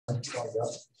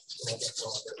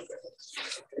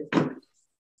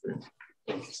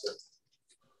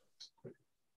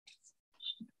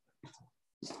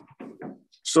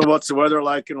So what's the weather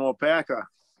like in Waupaca?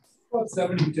 About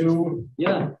 72.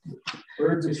 Yeah.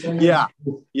 Birds are singing. Yeah.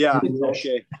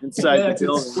 Okay. Inside the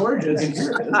building. It's gorgeous.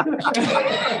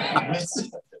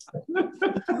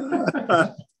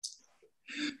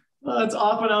 It's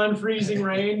off and on freezing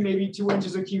rain, maybe 2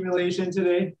 inches accumulation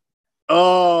today.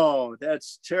 Oh,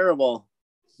 that's terrible.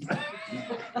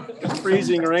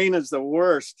 Freezing rain is the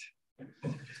worst.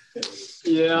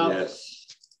 Yeah. Yes.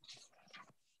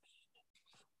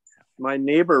 My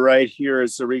neighbor right here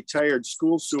is a retired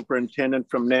school superintendent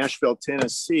from Nashville,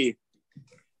 Tennessee.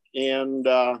 And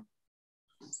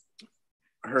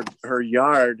her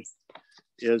yard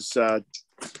is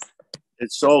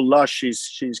it's so lush.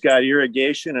 She's got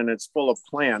irrigation and it's full of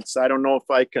plants. I don't know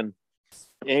if I can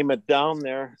aim it down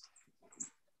there.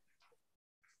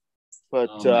 But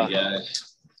Oh my gosh.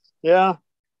 yeah.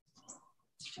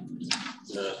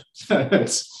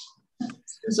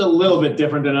 It's a little bit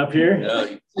different than up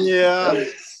here. Yeah.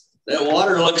 That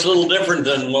water looks a little different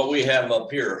than what we have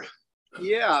up here.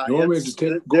 Yeah. You want me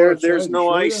to There's no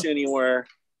ice anywhere.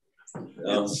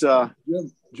 It's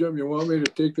Jim, you want me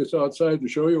to take this outside and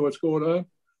show you what's going on?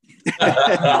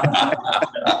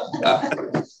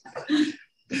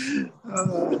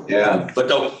 Yeah, but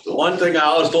the one thing I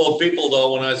always told people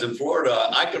though when I was in Florida,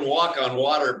 I can walk on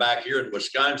water back here in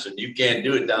Wisconsin. You can't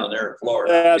do it down there in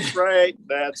Florida. That's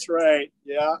right.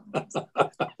 Yeah.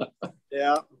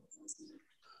 Yeah.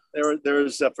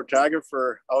 There's a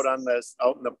photographer out in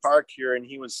the park here, and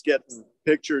he was getting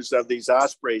pictures of these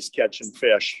ospreys catching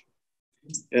fish.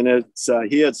 And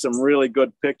he had some really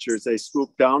good pictures. They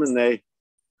swoop down and they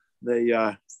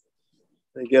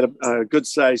get a good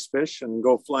sized fish and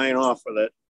go flying off with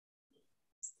it.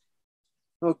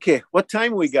 Okay, what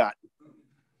time we got?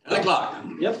 10 o'clock.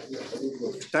 Yep.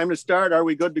 Time to start. Are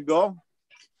we good to go?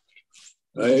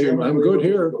 I'm good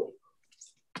here.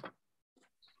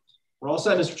 We're all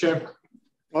set, Mr. Chair.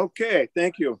 Okay,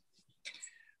 thank you.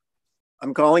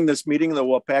 I'm calling this meeting of the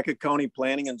Waupaca County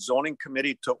Planning and Zoning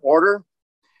Committee to order.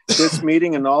 This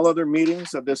meeting and all other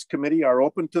meetings of this committee are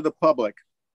open to the public.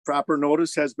 Proper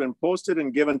notice has been posted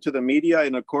and given to the media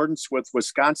in accordance with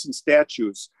Wisconsin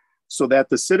statutes so that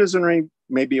the citizenry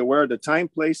may be aware of the time,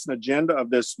 place, and agenda of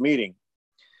this meeting.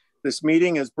 This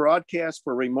meeting is broadcast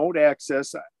for remote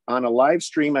access on a live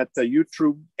stream at the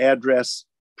YouTube address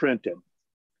printed.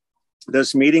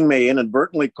 This meeting may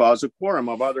inadvertently cause a quorum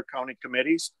of other county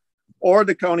committees or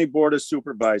the County Board of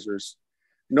Supervisors.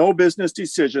 No business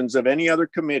decisions of any other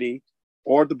committee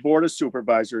or the Board of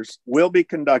Supervisors will be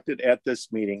conducted at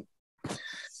this meeting.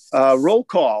 Roll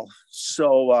call.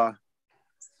 So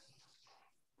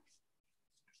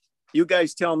you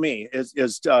guys tell me,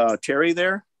 is Terry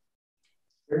there?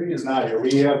 Terry is not here.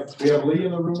 We have Lee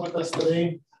in the room with us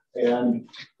today, and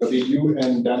it'll be you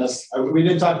and Dennis. We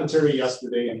did talk to Terry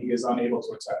yesterday, and he is unable to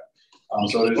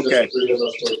attend. So there's okay. Just the three of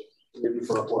us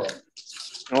for a quorum.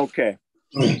 Okay.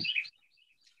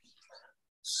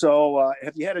 So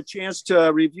have you had a chance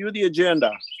to review the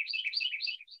agenda?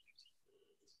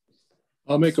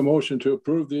 I'll make a motion to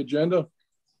approve the agenda.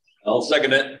 I'll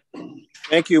second it.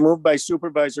 Thank you. Moved by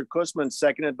Supervisor Kussman,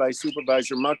 seconded by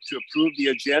Supervisor Muck to approve the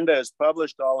agenda as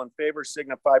published. All in favor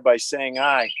signify by saying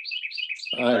aye.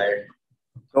 Aye.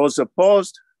 Those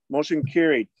opposed, motion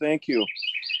carried. Thank you.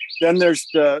 Then there's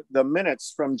the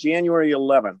minutes from January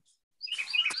 11th.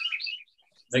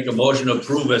 Make a motion to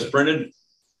approve as printed.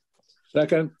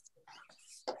 Second.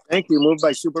 Thank you. Moved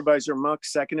by Supervisor Muck,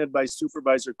 seconded by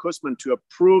Supervisor Kussman to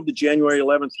approve the January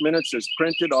 11th minutes as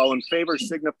printed. All in favor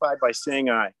signify by saying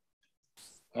aye.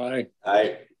 Aye.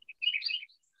 Aye.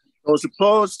 Those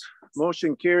opposed,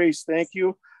 motion carries. Thank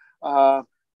you.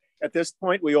 At this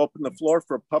point, we open the floor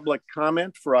for public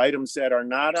comment for items that are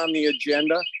not on the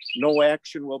agenda. No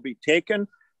action will be taken,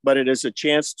 but it is a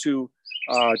chance to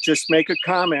just make a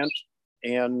comment.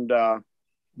 And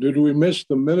did we miss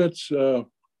the minutes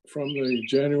from the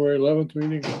January 11th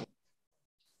meeting?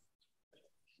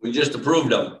 We just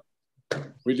approved them.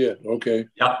 We did. Okay.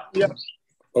 Yep.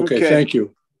 Okay. Thank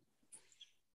you.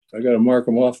 I got to mark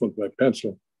them off with my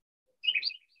pencil.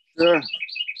 Sure.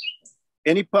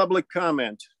 Any public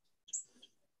comment?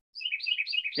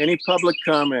 Any public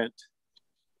comment?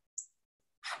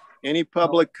 Any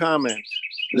public comment?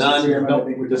 None. I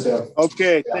think we just have.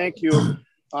 Okay, thank you.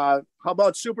 How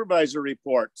about supervisor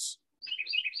reports?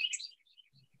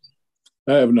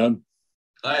 I have none.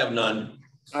 I have none.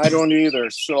 I don't either.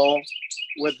 So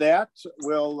with that,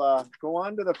 we'll go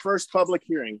on to the first public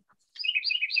hearing.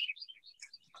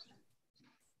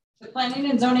 The Planning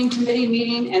and Zoning Committee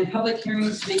meeting and public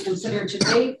hearings to be considered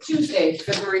today, Tuesday,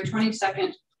 February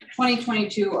 22nd,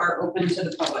 2022 are open to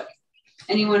the public.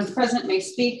 Anyone present may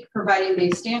speak, providing they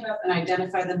stand up and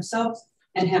identify themselves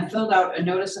and have filled out a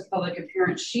notice of public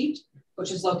appearance sheet,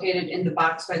 which is located in the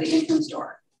box by the entrance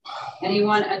door.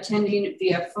 Anyone attending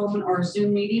via phone or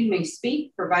Zoom meeting may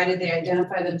speak, provided they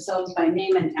identify themselves by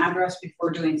name and address before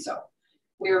doing so.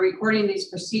 We are recording these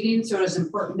proceedings, so it is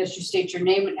important that you state your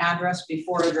name and address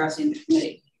before addressing the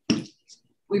committee.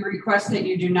 We request that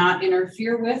you do not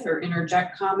interfere with or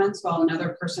interject comments while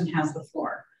another person has the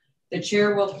floor. The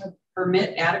chair will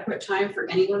permit adequate time for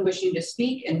anyone wishing to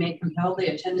speak and may compel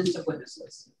the attendance of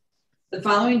witnesses. The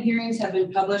following hearings have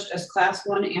been published as Class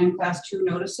 1 and Class 2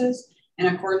 notices in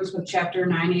accordance with Chapter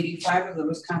 985 of the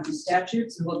Wisconsin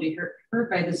statutes and will be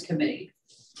heard by this committee.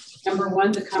 Number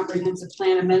 1, the comprehensive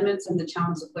plan amendments in the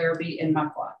towns of Larrabee and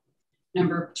Muckwa.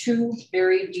 Number 2,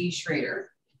 Barry D. Schrader.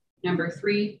 Number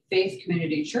 3, Faith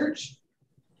Community Church.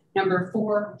 Number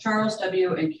 4, Charles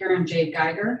W. and Karen J.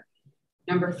 Geiger.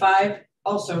 Number 5,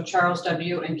 also Charles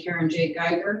W. and Karen J.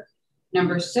 Geiger.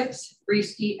 Number 6,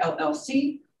 Breesky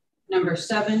LLC. Number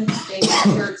 7, David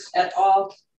Kurtz et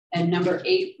al. And number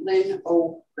 8, Lynn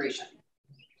O. Gratian.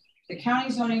 The County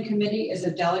Zoning Committee is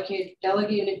a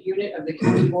delegated unit of the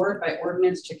County Board by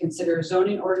ordinance to consider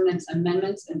zoning ordinance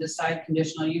amendments and decide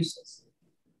conditional uses.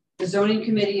 The Zoning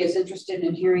Committee is interested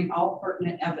in hearing all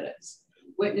pertinent evidence.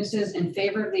 Witnesses in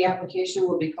favor of the application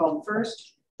will be called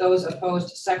first, those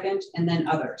opposed second, and then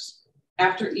others.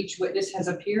 After each witness has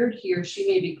appeared, he or she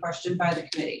may be questioned by the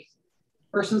committee.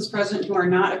 Persons present who are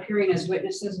not appearing as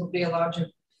witnesses will be allowed to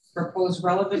propose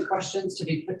relevant questions to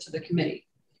be put to the committee.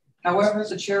 However,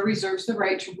 the chair reserves the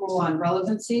right to rule on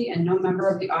relevancy, and no member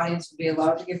of the audience will be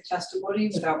allowed to give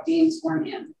testimony without being sworn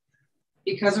in.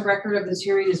 Because a record of this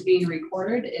hearing is being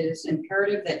recorded, it is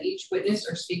imperative that each witness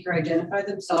or speaker identify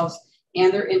themselves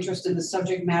and their interest in the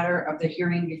subject matter of the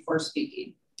hearing before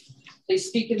speaking. Please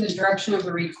speak in the direction of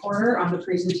the recorder on the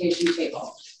presentation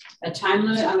table. A time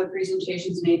limit on the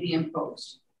presentations may be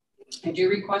imposed. I do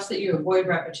request that you avoid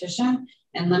repetition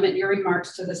and limit your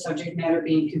remarks to the subject matter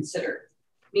being considered.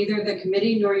 Neither the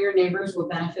committee nor your neighbors will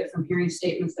benefit from hearing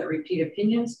statements that repeat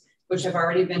opinions which have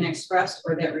already been expressed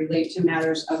or that relate to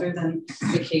matters other than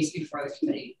the case before the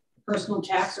committee. Personal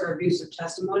attacks or abuse of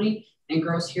testimony and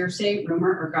gross hearsay,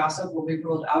 rumor, or gossip will be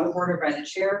ruled out of order by the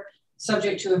chair,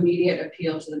 subject to immediate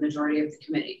appeal to the majority of the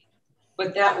committee.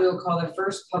 With that, we will call the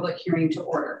first public hearing to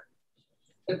order.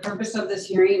 The purpose of this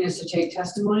hearing is to take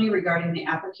testimony regarding the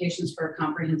applications for a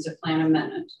comprehensive plan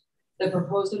amendment. The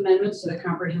proposed amendments to the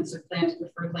comprehensive plan's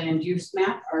preferred land use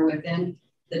map are within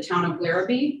the town of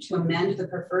Larrabee to amend the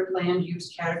preferred land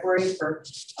use category for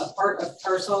a part of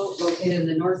parcel located in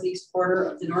the northeast quarter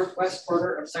of the northwest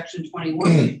quarter of section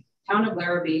 21, town of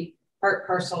Larrabee, part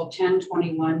parcel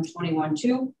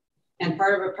 1021-21-2, and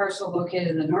part of a parcel located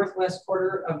in the northwest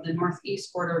quarter of the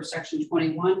northeast quarter of section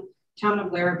 21, town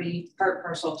of Larrabee, part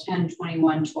parcel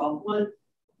 1021-12-1,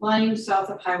 lying south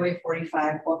of Highway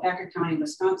 45, Waupaca County,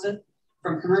 Wisconsin,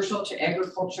 from commercial to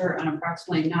agriculture on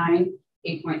approximately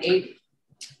 8.8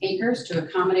 acres to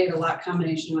accommodate a lot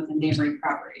combination with a neighboring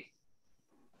property.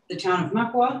 The town of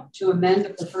Muckwa to amend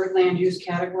the preferred land use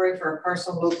category for a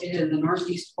parcel located in the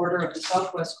northeast quarter of the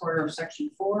southwest quarter of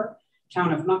section 4,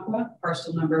 town of Muckwa,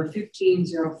 parcel number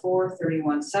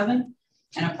 15043117,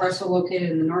 and a parcel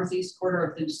located in the northeast quarter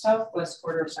of the southwest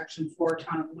quarter of section 4,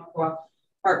 town of Muckwa,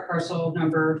 part parcel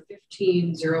number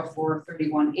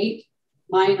 15043118,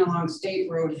 lying along State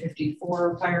Road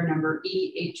 54, fire number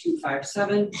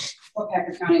E8257,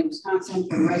 Waupaca County, Wisconsin,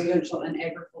 from residential and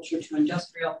agriculture to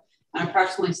industrial on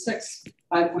approximately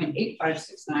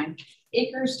 5.8569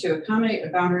 acres to accommodate a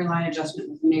boundary line adjustment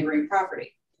with the neighboring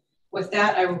property. With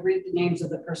that, I will read the names of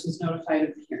the persons notified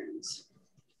of the hearings.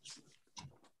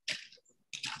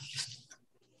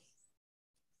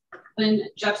 Lynn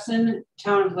Jepson,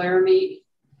 town of Laramie,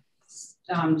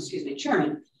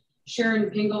 chairman. Sharon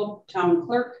Pingle, town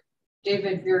clerk.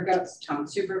 David Virgutz, town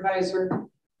supervisor.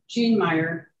 Jean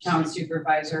Meyer, town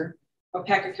supervisor.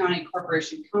 Waupaca County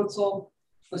Corporation Counsel.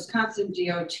 Wisconsin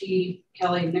DOT,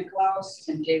 Kelly Nicklaus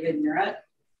and David Muret.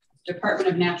 Department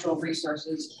of Natural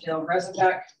Resources, Dale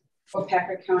Rezabeck.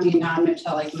 Waupaca County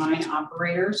Non-Metallic Mine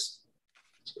Operators.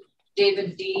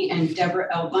 David D. and Deborah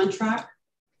L. Buntrock.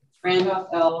 Randolph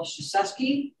L.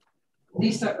 Shiseski,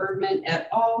 Lisa Erdman et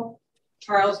al.,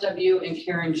 Charles W. and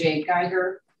Karen J.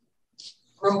 Geiger,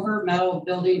 Grover Metal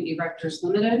Building Erectors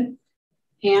Limited,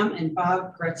 Pam and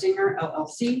Bob Gretzinger,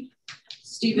 LLC,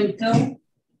 Stephen Hill,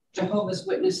 Jehovah's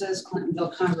Witnesses,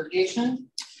 Clintonville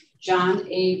Congregation, John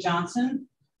A. Johnson,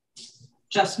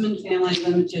 Justman Family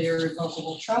Limited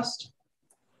Irrevocable Trust,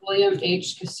 William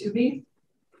H. Kasubi,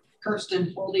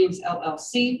 Kirsten Holdings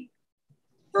LLC,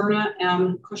 Verna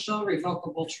M. Kushel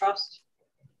Revocable Trust,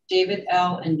 David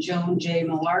L. and Joan J.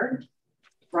 Millard,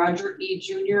 Roger E.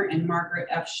 Jr. and Margaret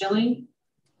F. Schilling,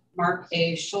 Mark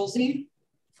A. Schulze,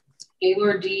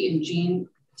 Gaylord D. and Jean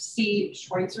C.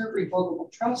 Schweitzer Revocable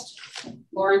Trust,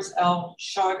 Lawrence L.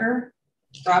 Schauger,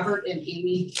 Robert and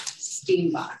Amy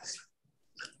Steenbach.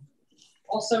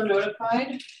 Also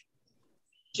notified,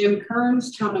 Jim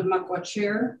Kearns, Town of Muckwa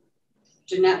Chair,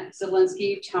 Jeanette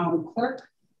Zielinski, Town Clerk,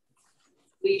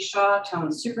 Lee Shaw,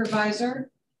 Town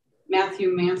Supervisor,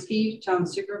 Matthew Mansky, Town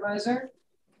Supervisor,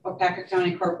 Waupaca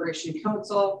County Corporation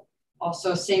Council,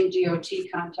 also same DOT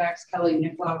contacts, Kelly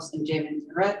Nicklaus and David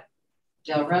Zarette,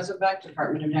 Dale Rezovic,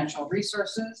 Department of Natural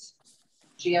Resources,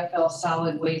 GFL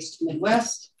Solid Waste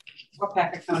Midwest,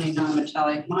 Waupaca County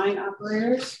Non-Metallic Mine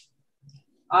Operators,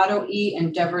 Otto E.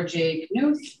 and Deborah J.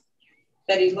 Knuth,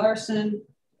 Betty Larson,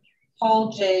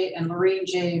 Paul J. and Maureen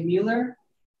J. Mueller,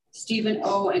 Stephen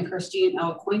O. and Christine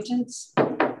L. Quaintance,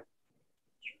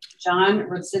 John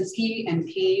Rudzinski and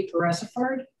P.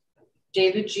 Beresford,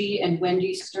 David G. and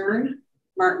Wendy Stern,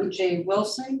 Martin J.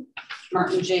 Wilson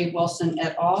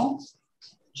et al.,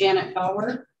 Janet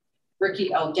Bauer,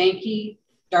 Ricky L. Danke,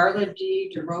 Darla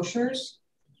D. DeRochers,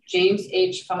 James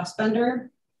H. Fossbender,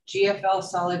 GFL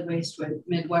Solid Waste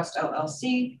Midwest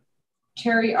LLC,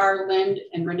 Terry R. Lind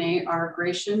and Renee R.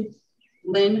 Gratian,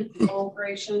 Lynn O.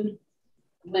 Gratian,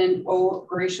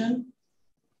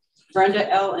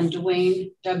 Brenda L. and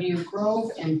Dwayne W.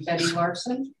 Grove and Betty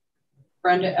Larson,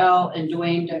 Brenda L. and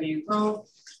Dwayne W. Grove.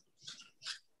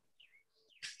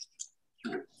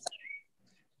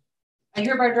 I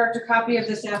hereby direct a copy of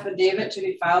this affidavit to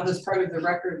be filed as part of the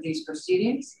record of these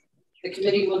proceedings. The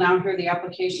committee will now hear the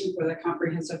application for the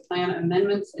comprehensive plan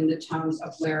amendments in the towns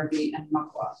of Larrabee and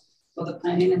Muckwa. Will the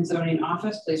Planning and Zoning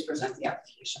Office please present the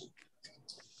application?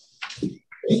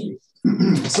 Thank you.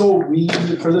 So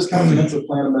for this comprehensive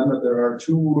plan amendment, there are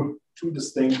two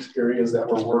distinct areas that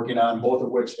we're working on, both of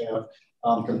which have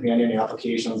companion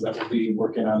applications that we'll be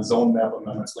working on zone map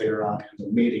amendments later on in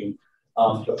the meeting.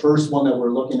 The first one that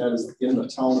we're looking at is in the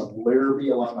town of Larrabee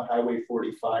along the Highway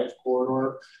 45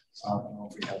 corridor. I don't know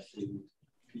if we have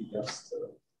the PDFs to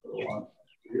put on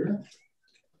here.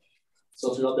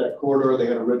 So throughout that corridor, they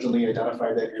had originally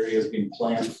identified that area as being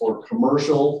planned for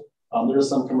commercial. There is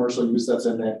some commercial use that's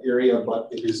in that area, but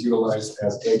it is utilized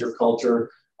as agriculture.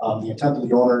 The intent of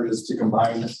the owner is to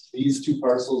combine these two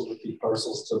parcels with the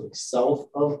parcels to the south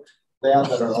of that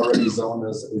are already zoned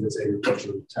as its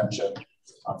agriculture retention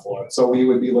for it. So we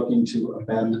would be looking to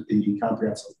amend the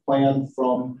comprehensive plan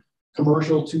from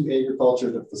commercial to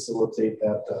agriculture to facilitate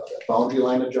that boundary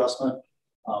line adjustment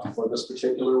for this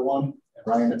particular one. And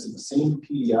Ryan, it's in the same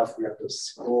PDF. We have to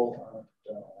scroll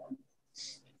down.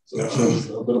 So that shows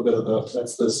a little bit of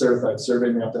that's the certified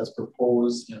survey map that's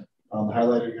proposed. Yeah. The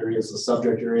highlighted area is the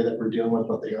subject area that we're dealing with,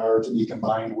 but they are to be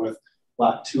combined with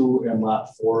lot 2 and lot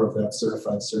 4 of that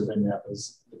certified survey map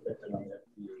is depicted on that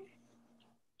view.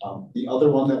 The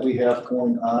other one that we have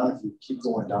going on, if you keep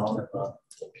going down at the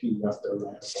PDF there,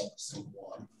 right, it's on the same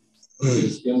one,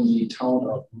 is in the town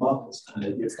of Muckwa.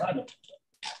 Maybe it's not.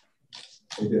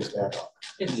 Maybe it's back up.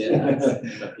 Yeah.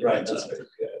 Right, that's very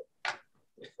good.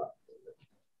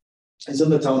 It's in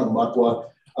the town of Muckwa.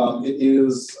 It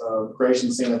is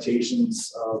Gratian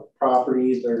Sanitation's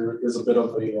property. There is a bit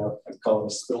of a, I call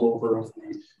it a spillover of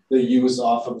the use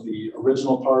off of the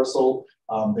original parcel.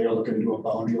 They are looking to do a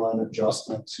boundary line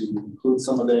adjustment to include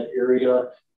some of that area.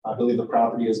 I believe the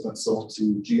property has been sold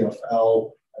to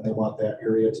GFL, and they want that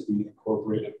area to be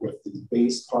incorporated with the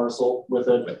base parcel with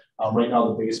it. Right now,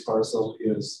 the base parcel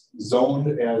is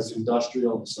zoned as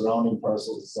industrial, and the surrounding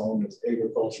parcel is zoned as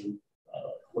agriculture,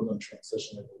 woodland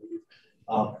transition, I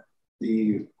believe.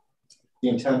 The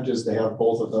intent is to have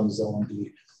both of them zoned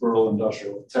the rural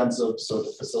industrial intensive. So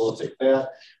to facilitate that,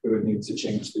 we would need to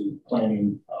change the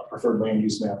planning preferred land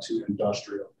use map to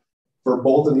industrial. For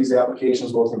both of these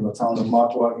applications, both in the town of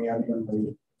Muckwa and in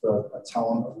the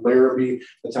town of Larrabee,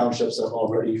 the townships have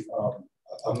already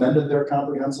amended their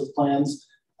comprehensive plans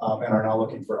and are now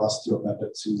looking for us to amend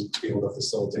it to be able to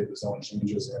facilitate the zone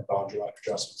changes and boundary line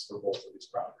adjustments for both of these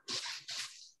properties.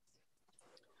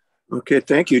 Okay,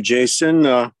 thank you,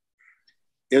 Jason.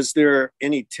 Is there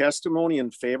any testimony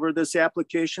in favor of this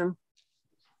application?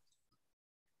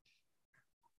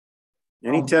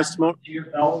 Any testimony?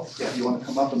 Yeah, you want to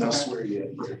come up and I'll swear you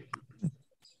in here.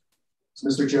 So,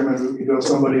 Mr. Chairman, you have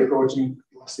somebody approaching.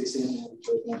 You want to say something?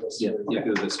 Yeah,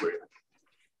 go this way.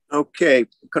 Okay,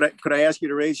 could I ask you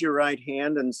to raise your right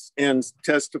hand and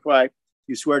testify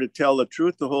You swear to tell the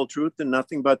truth, the whole truth, and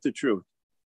nothing but the truth?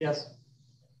 Yes.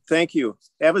 Thank you.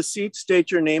 Have a seat,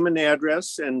 state your name and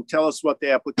address, and tell us what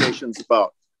the application's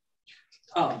about.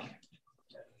 My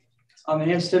name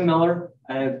is Tim Miller.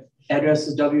 Address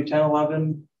is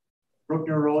W1011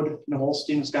 Bruckner Road in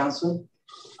Holstein, Wisconsin.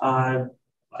 I'm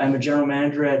a general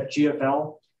manager at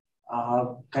GFL,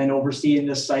 kind of overseeing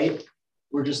this site.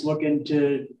 We're just looking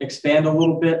to expand a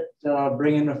little bit,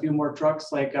 bring in a few more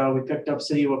trucks, like we picked up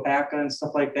City of Wapaka and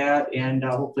stuff like that, and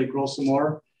hopefully grow some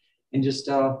more, and just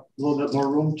a little bit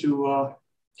more room to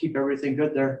keep everything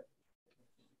good there.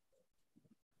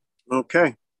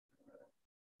 Okay.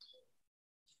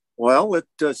 Well,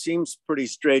 it seems pretty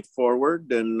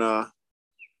straightforward, and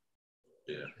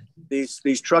Yeah.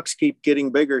 these trucks keep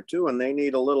getting bigger too, and they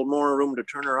need a little more room to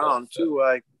turn around too.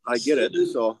 I get it.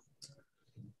 So,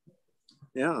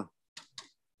 yeah.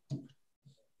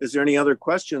 Is there any other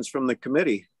questions from the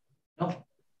committee? No.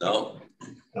 No.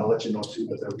 I'll let you know too,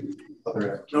 but there'll be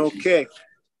other. Okay.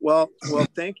 Well,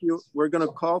 thank you. We're going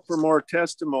to call for more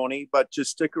testimony, but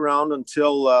just stick around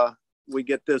until we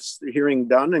get this hearing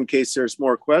done in case there's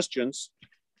more questions.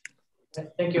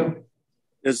 Thank you.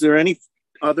 Is there any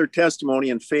other testimony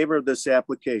in favor of this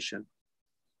application?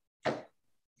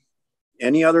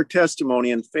 Any other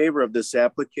testimony in favor of this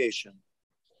application?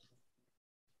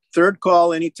 Third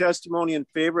call, any testimony in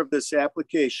favor of this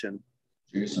application?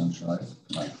 Jason, should I?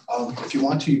 If you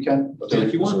want to, you can.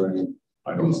 If you want.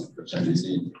 I don't know if there's any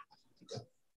need.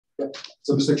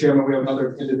 So, Mr. Chairman, we have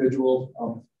another individual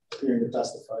here to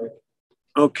testify.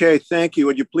 Okay, thank you.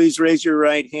 Would you please raise your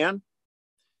right hand?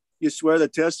 You swear the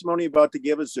testimony about to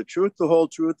give us the truth, the whole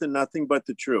truth, and nothing but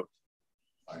the truth?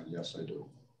 Yes, I do.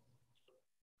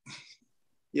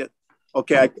 Yeah.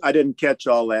 Okay, I didn't catch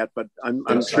all that, but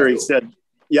I'm sure he said,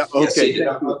 yeah, okay.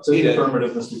 Yes,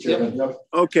 affirmative, Mr. Chairman. Yep.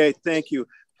 Okay, thank you.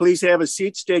 Please have a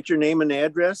seat, state your name and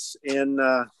address, and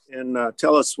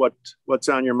tell us what's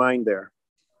on your mind there.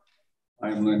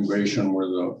 I'm Lynn Gratian.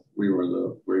 We were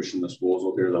the Gratian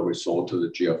disposal here that we sold to the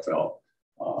GFL.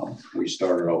 We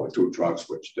started out with 2 trucks,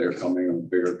 which they're coming in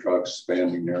bigger trucks,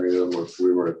 expanding the area, which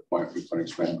we were at the point we couldn't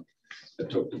expand. It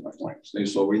took too much land.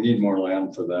 So we need more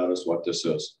land for that is what this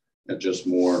is. It's just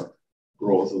more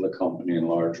growth of the company and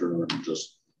larger, and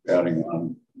just adding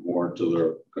on more to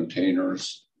their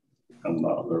containers and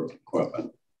their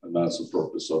equipment. And that's the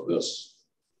purpose of this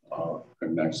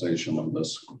annexation of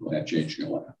this land, changing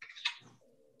land.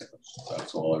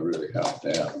 That's all I really have to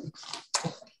add.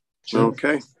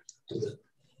 Okay.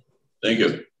 Thank you.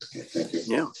 Okay, thank you.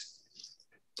 Yeah.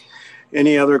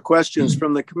 Any other questions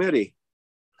from the committee?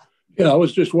 Yeah, I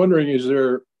was just wondering, is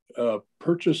there a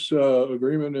purchase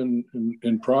agreement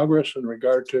in progress in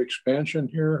regard to expansion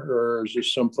here, or is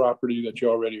this some property that you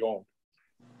already own?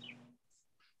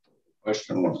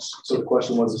 Question was. So the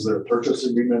question was, is there a purchase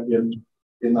agreement in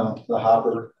the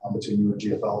hopper between you and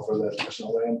GFL for that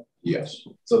additional land? Yes.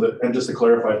 So that, and just to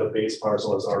clarify, the base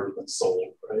parcel has already been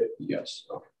sold, right? Yes.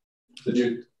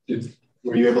 Okay.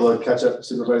 Were you able to catch up,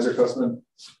 Supervisor Cussman?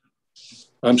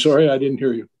 I'm sorry, I didn't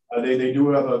hear you. They do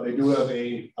have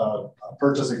a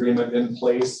purchase agreement in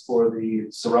place for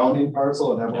the surrounding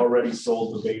parcel and have already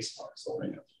sold the base parcel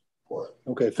right now for it.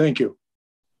 Okay, thank you.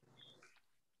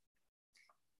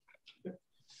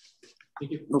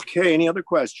 Okay, any other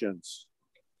questions?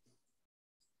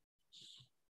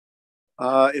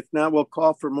 If not, we'll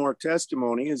call for more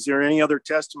testimony. Is there any other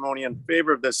testimony in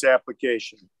favor of this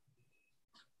application?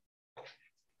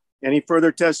 Any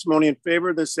further testimony in favor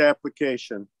of this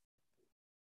application?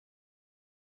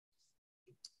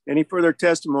 Any further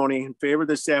testimony in favor of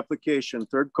this application?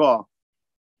 Third call.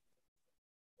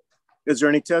 Is there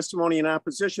any testimony in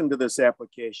opposition to this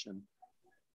application?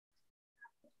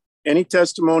 Any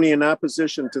testimony in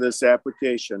opposition to this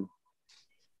application?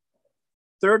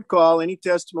 Third call, any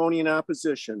testimony in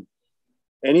opposition?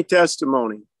 Any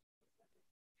testimony?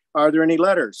 Are there any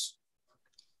letters?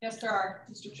 Yes, there are,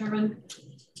 Mr. Chairman.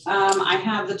 I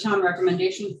have the town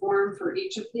recommendation form for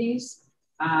each of these.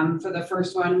 For the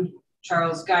first one,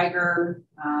 Charles Geiger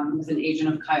is an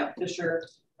agent of Kyle Fisher,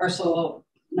 parcel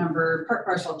number, part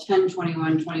parcel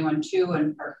 102121-2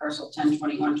 and part parcel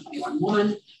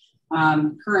 102121-1.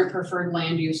 Current preferred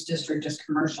land use district is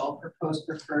commercial, proposed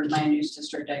preferred land use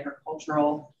district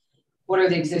agricultural. What are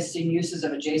the existing uses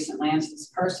of adjacent lands to this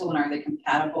parcel, and are they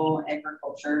compatible?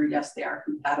 Agriculture, yes, they are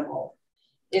compatible.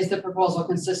 Is the proposal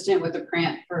consistent with the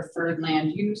preferred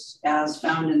land use as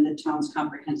found in the town's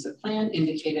comprehensive plan?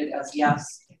 Indicated as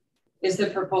yes. Is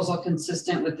the proposal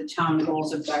consistent with the town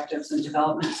goals, objectives, and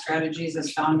development strategies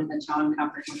as found in the town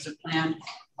comprehensive plan?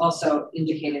 Also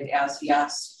indicated as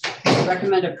yes.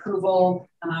 Recommend approval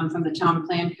from the Town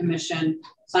Plan Commission,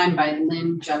 signed by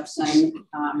Lynn Jepson,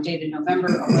 dated November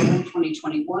 11,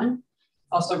 2021.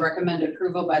 Also recommend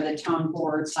approval by the town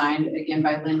board, signed again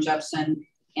by Lynn Jepson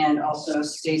and also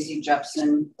Stacy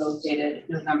Jepson, both dated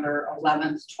November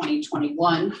 11th,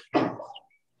 2021.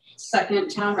 Second,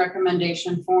 town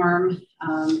recommendation form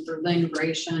for Lynn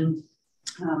Gratian,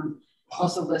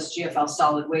 also lists GFL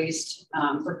solid waste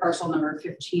for parcel number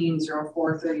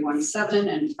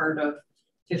 15043117 and part of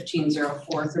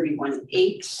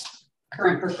 15043118.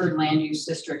 Current preferred land use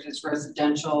district is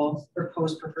residential,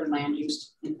 proposed preferred land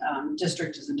use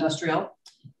district is industrial.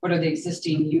 What are the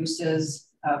existing uses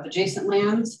of adjacent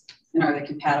lands, and are they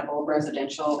compatible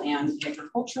residential and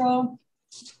agricultural?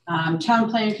 Town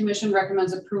Planning Commission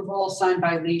recommends approval, signed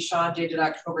by Lee Shaw, dated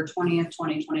October 20th,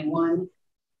 2021.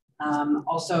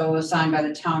 Also signed by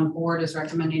the town board is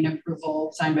recommending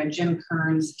approval, signed by Jim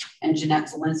Kearns and Jeanette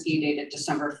Zielinski, dated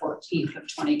December 14th of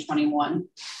 2021.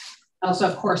 Also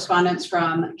have correspondence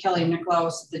from Kelly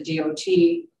Nicklaus, the DOT,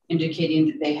 indicating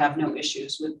that they have no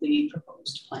issues with the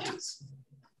proposed plans.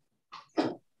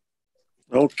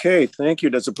 Okay, thank you.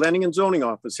 Does the Planning and Zoning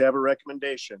Office have a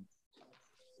recommendation?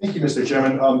 Thank you, Mr.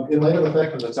 Chairman. In light of the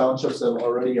fact that the townships have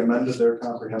already amended their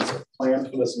comprehensive plan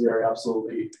for this, we are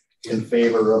absolutely in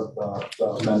favor of the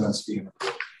amendments being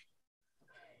approved.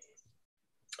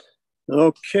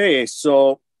 Okay,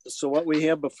 so what we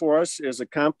have before us is a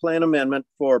comp plan amendment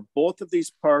for both of these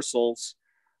parcels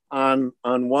on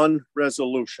one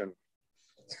resolution.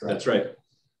 That's right.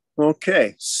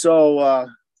 Okay, so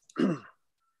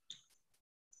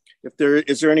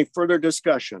is there any further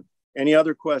discussion? Any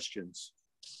other questions?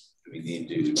 Do we need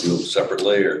to do them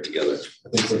separately or together? I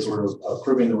think since we're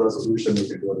approving the resolution, we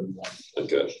can do it in one.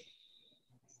 Okay.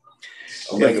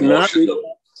 I'll make a motion to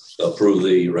approve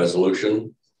the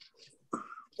resolution.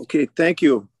 Okay, thank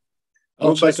you.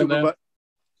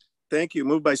 Thank you.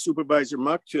 Moved by Supervisor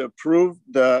Muck to approve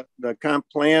the comp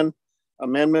plan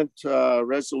amendment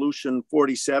resolution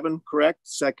 47, correct?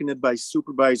 Seconded by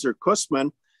Supervisor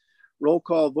Kussman. Roll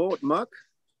call vote. Muck?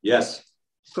 Yes.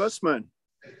 Kussman?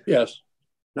 Yes.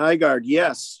 Nygaard,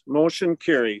 yes. Motion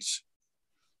carries.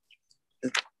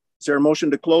 Is there a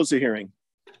motion to close the hearing?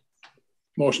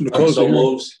 Motion to close the hearing.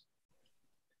 Moves.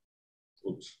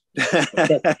 Oops.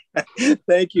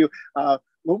 Thank you.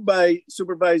 Moved by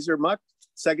Supervisor Muck,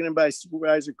 seconded by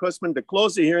Supervisor Kussman to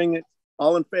close the hearing.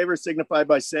 All in favor signify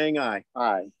by saying aye.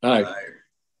 Aye. Aye.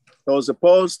 Those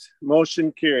opposed,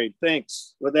 motion carried.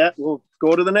 Thanks. With that, we'll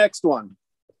go to the next one.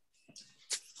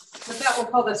 With that, we'll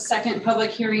call the second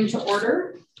public hearing to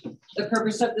order. The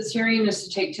purpose of this hearing is to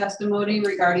take testimony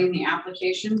regarding the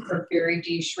application for Barry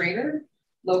D. Schrader,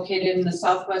 located in the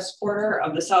southwest quarter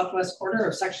of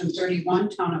Section 31,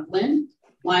 Town of Lynn,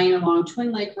 lying along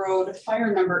Twin Lake Road,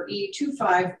 fire number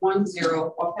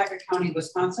E2510, Waupaca County,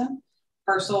 Wisconsin,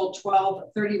 parcel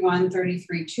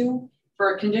 123133-2,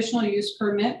 for a conditional use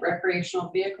permit, recreational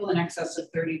vehicle in excess of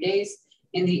 30 days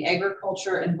in the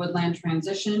Agriculture and Woodland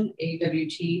Transition,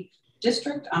 AWT,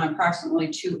 district on approximately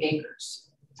 2 acres.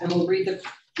 I will read the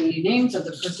names of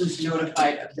the persons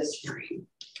notified of this hearing.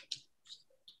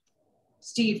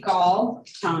 Steve Gall,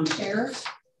 Town Chair;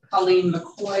 Colleen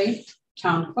McCoy,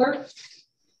 Town Clerk;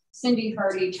 Cindy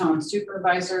Hardy, Town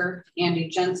Supervisor; Andy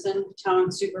Jensen,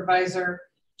 Town Supervisor;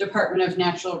 Department of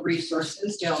Natural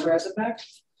Resources, Dale Rezabek;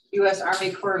 U.S.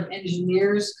 Army Corps of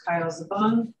Engineers, Kyle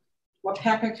Zabung;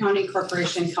 Waupaca County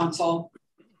Corporation Council,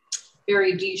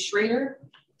 Barry D. Schrader;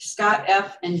 Scott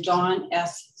F. and Dawn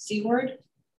S. Seward;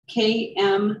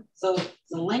 K.M.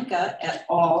 Zelenka et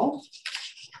al.,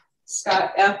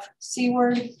 Scott F.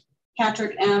 Seward;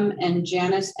 Patrick M. and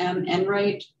Janice M.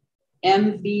 Enright,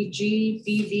 MVG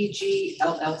BVG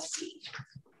LLC.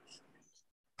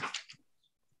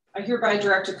 I hereby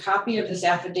direct a copy of this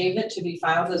affidavit to be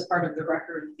filed as part of the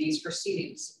record of these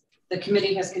proceedings. The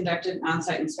committee has conducted an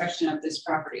on-site inspection of this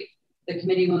property. The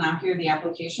committee will now hear the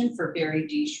application for Barry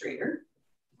D. Schrader.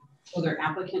 Will their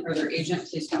applicant or their agent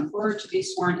please come forward to be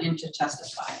sworn in to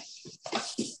testify?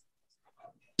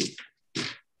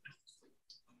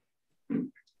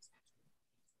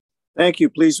 Thank you.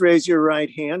 Please raise your right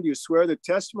hand. You swear the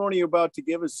testimony you're about to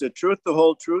give is the truth, the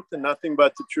whole truth, and nothing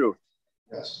but the truth?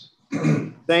 Yes.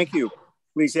 Thank you.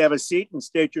 Please have a seat and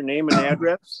state your name and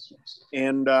address.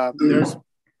 And I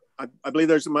believe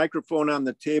there's a microphone on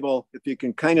the table. If you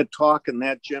can kind of talk in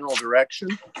that general direction.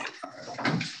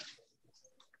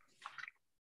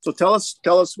 So tell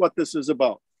us what this is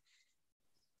about.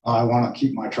 I want to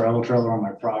keep my travel trailer on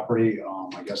my property.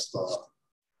 I guess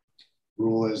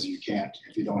rule is you can't,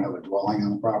 if you don't have a dwelling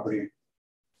on the property,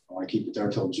 I want to keep it there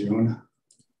till June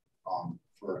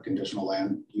for a conditional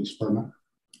land use permit.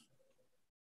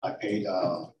 I paid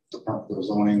the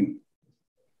zoning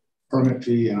permit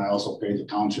fee, and I also paid the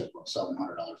township a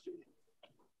 $700 fee.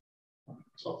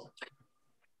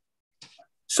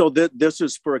 So this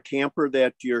is for a camper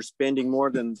that you're spending more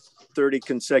than 30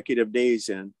 consecutive days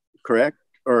in, correct?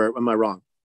 Or am I wrong?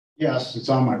 Yes, it's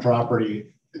on my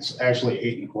property. It's actually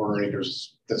 8 1/4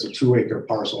 acres. That's a 2-acre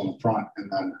parcel in the front,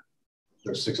 and then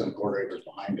there's 6 1/4 acres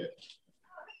behind it.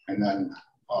 And then,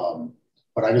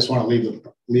 but I just want to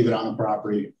leave it on the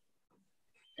property,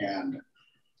 and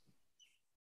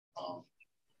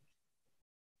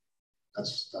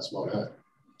that's about it.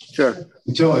 Sure.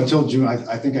 Until June,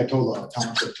 I think I told the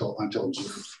township until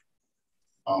June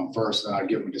first, then I'd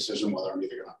give them a decision whether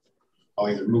I'll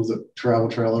either move the travel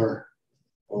trailer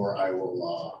or I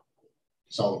will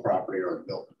sell the property or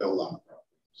build on the property.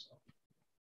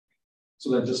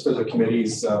 So then just for the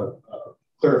committee's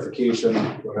clarification,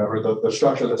 whatever, the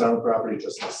structure that's on the property is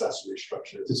just an accessory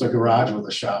structure. It's a garage with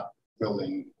a shop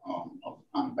building on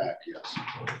the back, yes.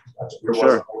 There was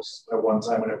a house at one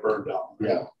time when it burned down.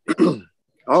 Yeah.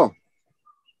 Oh.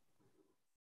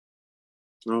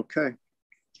 Okay.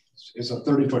 It's a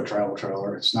 30-foot travel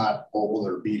trailer. It's not old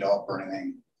or beat up or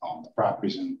anything. The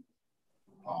property's in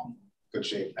good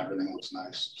shape. Everything looks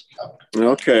nice.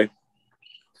 Okay.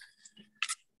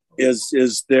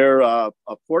 Is there a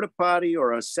porta potty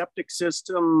or a septic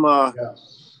system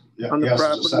yes. on the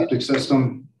property? It's a septic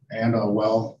system and a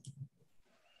well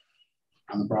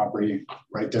on the property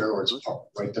right there where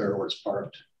it's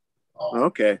parked.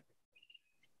 Okay.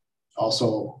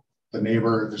 Also, the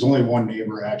neighbor, there's only one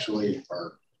neighbor actually,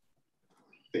 or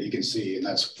that you can see, and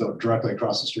that's directly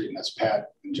across the street, and that's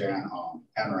Pat and Jan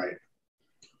Enright.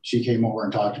 She came over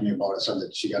and talked to me about it, said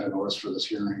that she got a notice for this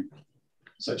hearing,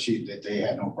 said that they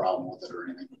had no problem with it or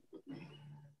anything with me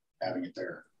having it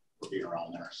there or being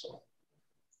around there. So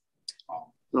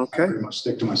okay. I pretty much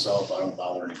stick to myself. I don't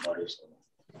bother anybody. So.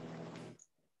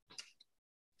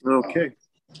 Okay.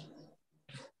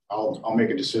 I'll make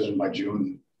a decision by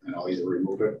June, and I'll either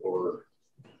remove it or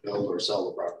build or sell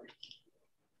the property.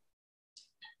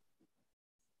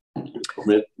 The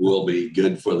permit will be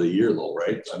good for the year though,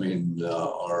 right? I mean,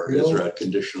 or is there a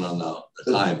condition on the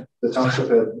time? The township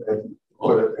had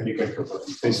put it, and you can confirm.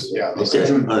 Yeah, they said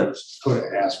June 1st. Could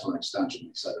have asked for an extension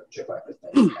instead of chip.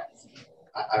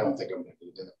 I don't think I'm going to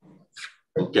do that.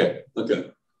 Okay.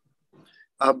 Okay.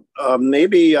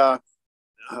 Maybe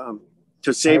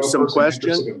to save some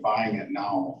questions. I'm buying it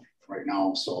now, right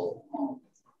now. So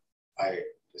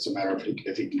it's a matter of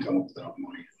if he can come up with enough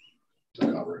money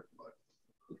to cover it. But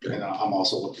okay. And I'm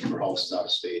also looking for houses out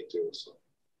of state too. So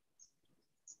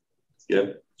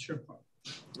yeah, sure.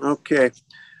 Okay.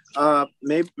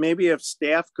 Maybe if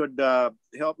staff could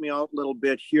help me out a little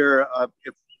bit here.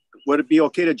 Would it be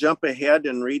okay to jump ahead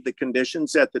and read the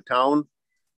conditions that the town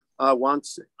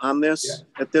wants on this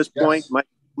at this point?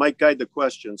 Might guide the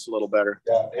questions a little better.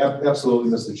 Yeah,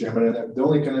 absolutely, Mr. Chairman. And the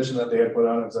only condition that they had put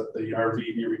on is that the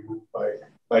RV be removed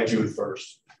by June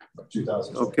 1st of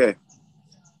 2020. Okay.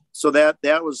 So that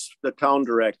was the town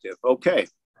directive. Okay.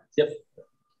 Yep.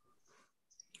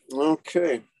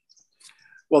 Okay.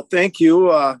 Well, thank you.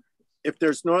 If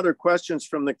there's no other questions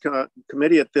from the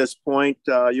committee at this point,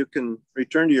 you can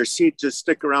return to your seat. Just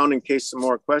stick around in case some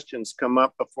more questions come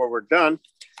up before we're done.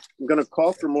 I'm going to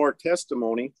call for more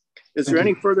testimony. Is there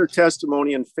any further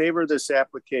testimony in favor of this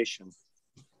application?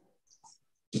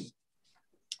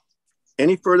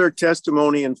 Any further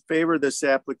testimony in favor of this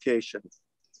application?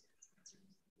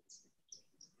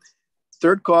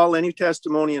 Third call, any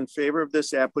testimony in favor of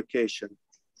this application?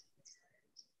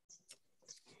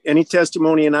 Any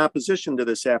testimony in opposition to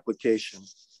this application?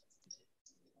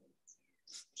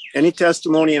 Any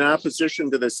testimony in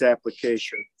opposition to this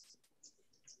application?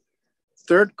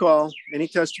 Third call, any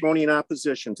testimony in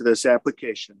opposition to this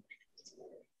application?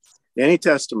 Any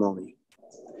testimony?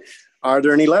 Are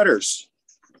there any letters?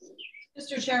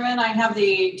 Mr. Chairman, I have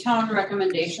the town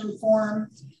recommendation form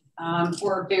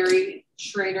for Barry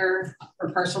Schrader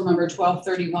for parcel number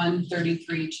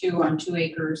 1231-33-2 on 2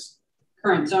 acres.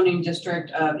 Current zoning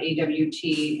district of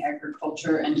AWT,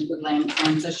 agriculture and woodland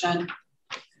transition.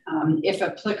 If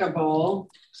applicable,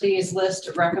 please list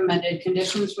recommended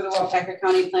conditions for the Waupaca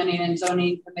County Planning and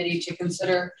Zoning Committee to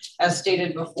consider. As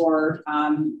stated before,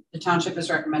 the township is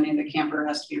recommending the camper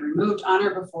has to be removed on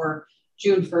or before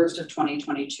June 1st of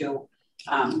 2022.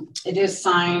 It is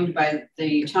signed by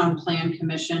the Town Plan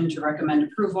Commission to recommend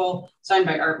approval, signed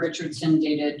by Art Richardson,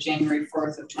 dated January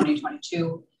 4th of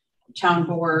 2022. Town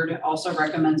Board also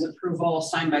recommends approval,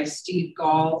 signed by Steve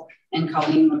Gall and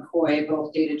Colleen McCoy,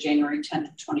 both dated January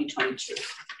 10th, 2022.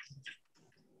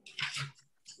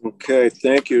 Okay,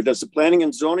 thank you. Does the Planning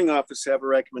and Zoning Office have a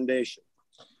recommendation?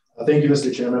 Thank you,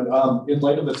 Mr. Chairman. In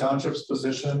light of the township's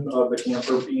position of the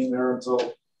camper being there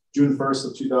until June 1st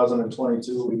of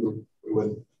 2022, we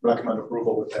would recommend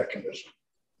approval with that condition.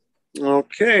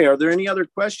 Okay, are there any other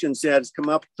questions that has come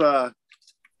up from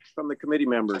the committee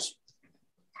members?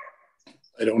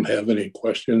 I don't have any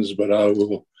questions, but I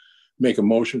will make a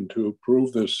motion to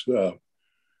approve this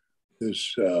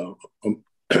this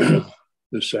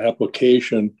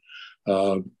application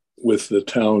with the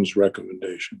town's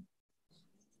recommendation.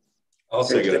 I'll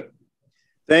second it.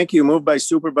 Thank you. Moved by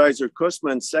Supervisor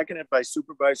Kussman, seconded by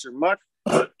Supervisor Muck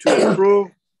to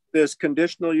approve this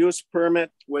conditional use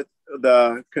permit with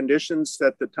the conditions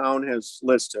that the town has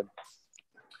listed.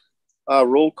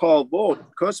 Roll call vote.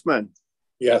 Kussman.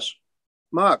 Yes.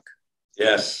 Muck.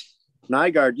 Yes.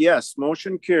 Nygaard, yes.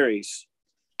 Motion carries.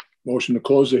 Motion to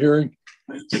close the hearing.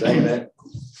 Second it.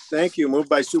 Thank you. Moved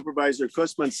by Supervisor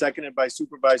Kussman, seconded by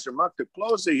Supervisor Muck to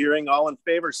close the hearing. All in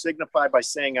favor signify by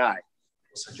saying aye.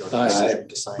 Aye.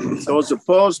 Those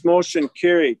opposed, motion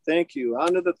carried. Thank you.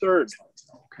 On to the third.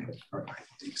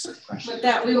 With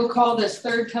that, we will call this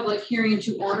third public hearing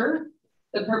to order.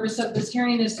 The purpose of this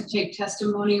hearing is to take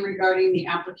testimony regarding the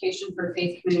application for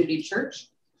Faith Community Church,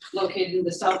 located in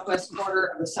the southwest border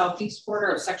of the southeast border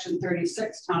of Section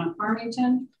 36, Town of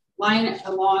Farmington, lying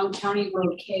along County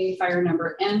Road K, fire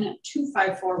number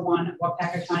N2541,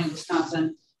 Waupaca County,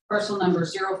 Wisconsin, parcel number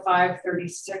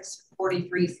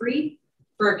 0536433,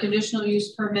 for a conditional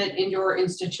use permit indoor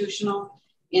institutional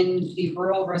in the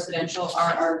rural residential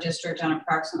RR district on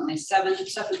approximately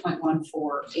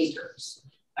 7.14 acres.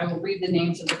 I will read the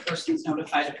names of the persons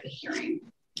notified of the hearing.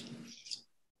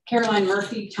 Caroline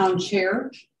Murphy, Town Chair;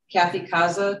 Kathy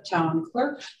Kaza, Town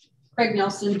Clerk; Craig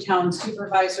Nelson, Town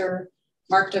Supervisor;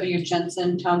 Mark W.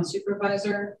 Jensen, Town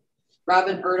Supervisor;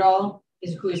 Robin Erdahl,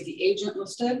 who is the agent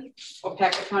listed;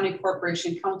 Waupaca County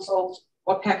Corporation Counsel;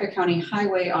 Waupaca County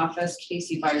Highway Office,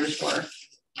 Casey Beyersdorf;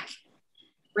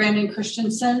 Brandon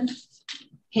Christensen,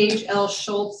 Paige L.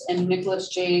 Schultz and Nicholas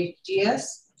J.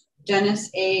 Diaz; Dennis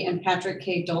A. and Patrick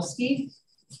K. Dulski;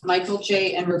 Michael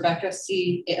J. and Rebecca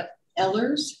C.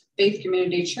 Ellers, Faith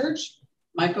Community Church;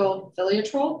 Michael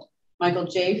Filiatrolt, Michael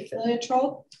J.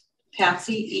 Filiatrolt;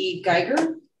 Patsy E.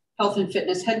 Geiger, Health and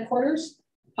Fitness Headquarters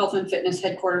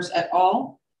et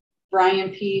al.;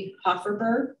 Brian P.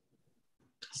 Hofferberg;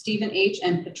 Stephen H.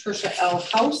 and Patricia L.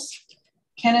 House;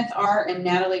 Kenneth R. and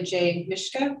Natalie J.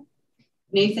 Mishka;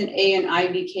 Nathan A. and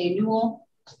Ivy K. Newell;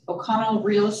 O'Connell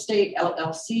Real Estate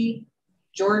LLC;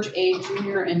 George A.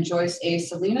 Jr. and Joyce A.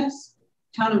 Salinas;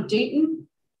 Town of Dayton;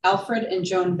 Alfred and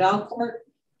Joan Valcourt;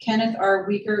 Kenneth R.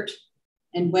 Wiegert,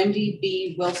 and Wendy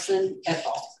B. Wilson et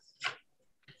al.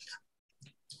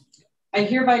 I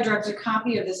hereby direct a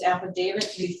copy of this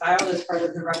affidavit to be filed as part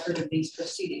of the record of these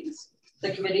proceedings.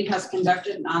 The committee has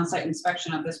conducted an on-site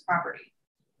inspection of this property.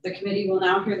 The committee will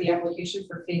now hear the application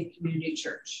for Faith Community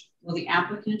Church. Will the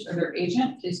applicant or their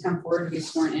agent please come forward to be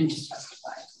sworn in to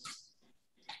testify?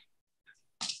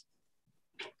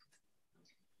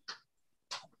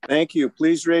 Thank you.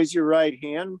 Please raise your right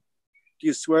hand. Do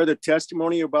you swear the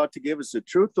testimony you're about to give is the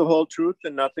truth, the whole truth,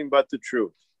 and nothing but the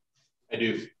truth? I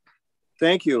do.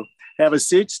 Thank you. Have a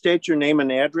seat, state your name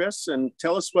and address, and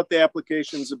tell us what the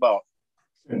application is about.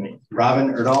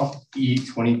 Robin Erdahl,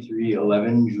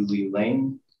 E2311 Julie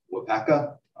Lane,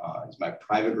 Waupaca. It's my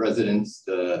private residence.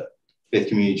 The Faith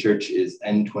Community Church is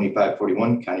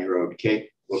N2541 County Road K,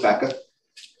 Waupaca.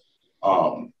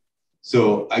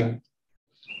 So I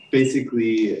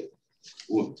basically,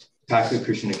 Waupaca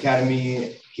Christian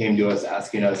Academy came to us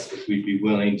asking us if we'd be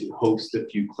willing to host a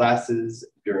few classes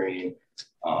during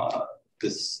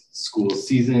this school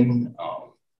season.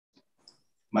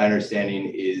 My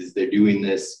understanding is they're doing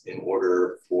this in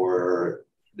order for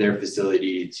their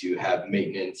facility to have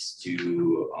maintenance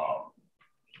to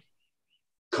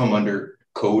come under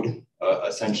code,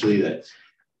 essentially, that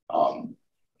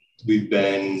we've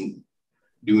been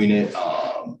doing it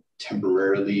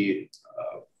temporarily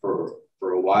for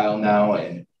a while now.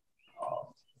 And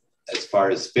as far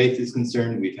as Faith is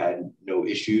concerned, we've had no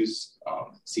issues.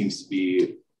 Seems to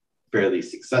be fairly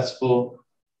successful.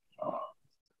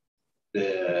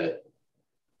 The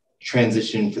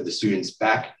transition for the students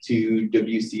back to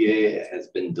WCA has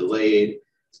been delayed,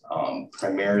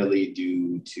 primarily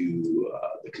due to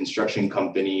the construction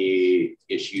company,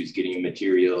 issues getting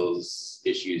materials,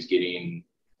 issues getting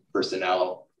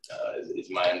personnel, is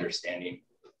my understanding.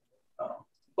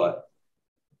 But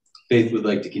Faith would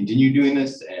like to continue doing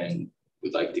this, and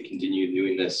would like to continue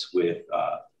doing this with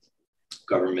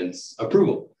government's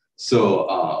approval.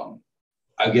 So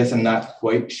I guess I'm not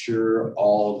quite sure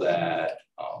all that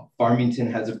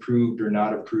Farmington has approved or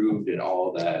not approved, and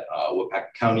all that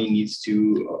Waupaca County needs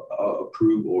to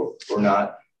approve or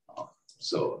not.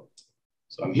 So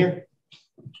I'm here.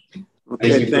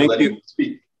 Okay, thank you.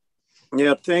 Speak.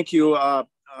 Yeah, thank you.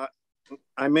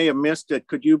 I may have missed it.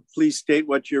 Could you please state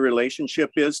what your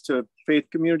relationship is to Faith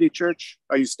Community Church?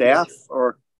 Are you staff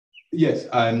or? Yes,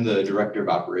 I'm the director of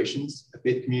operations at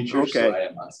Faith Community Church, okay. So I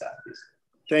am on staff.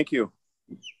 Thank you.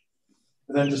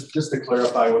 And then just to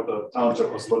clarify what the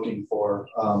township was looking for,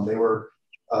 they were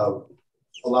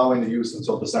allowing the use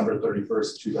until December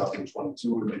 31st,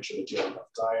 2022 to make sure that you have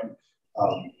enough time.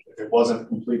 If it wasn't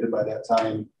completed by that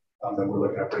time, then we're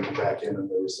looking at bringing it back in, and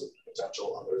there was some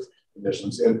potential other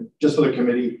conditions. And just for the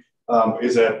committee,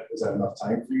 is that enough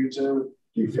time for you to?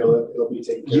 Do you feel that it'll be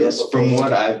taken care of? Yes, from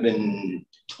what I've been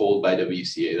told by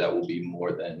WCA, that will be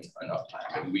more than enough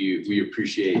time. And we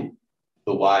appreciate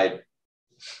the wide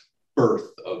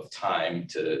berth of time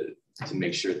to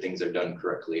make sure things are done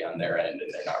correctly on their end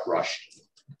and they're not rushed.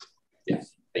 Yeah,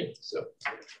 thank you. So.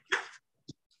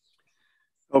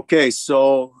 Okay,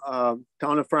 so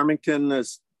Town of Farmington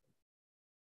has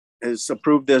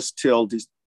approved this till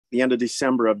the end of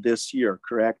December of this year,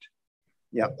 correct?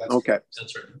 Yeah, okay.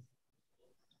 That's right.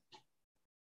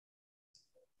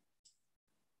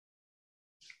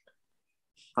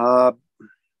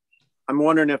 I'm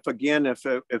wondering if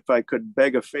I could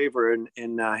beg a favor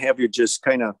and have you just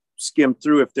kind of skim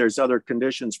through if there's other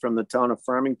conditions from the Town of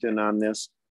Farmington on this,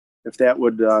 if that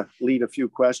would lead a few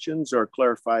questions or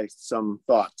clarify some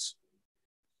thoughts.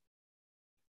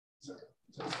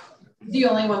 The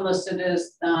only one listed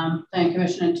is Plan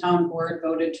Commission and Town Board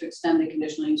voted to extend the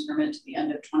conditional use permit to the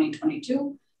end of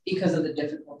 2022 because of the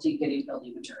difficulty getting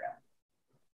building material.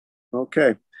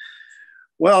 Okay.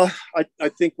 Well, I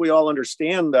think we all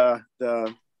understand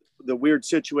the weird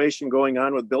situation going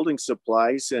on with building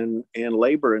supplies and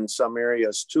labor in some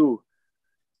areas too.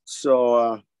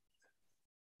 So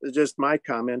just my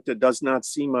comment, it does not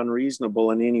seem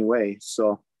unreasonable in any way.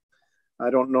 So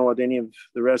I don't know what any of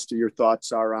the rest of your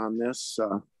thoughts are on this.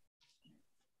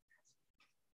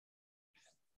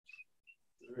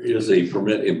 There is a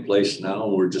permit in place now.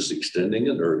 We're just extending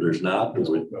it, or there's not?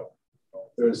 No.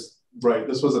 There's right.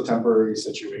 This was a temporary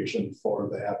situation for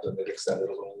that, and it extended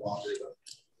a little longer than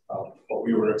what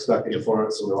we were expecting it for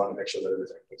it. So we want to make sure that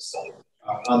everything was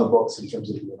on the books in terms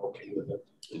of being okay with it.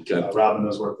 Okay. Robin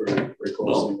has worked very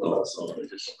closely with us, so I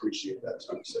just appreciate that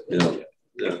too. So, yeah.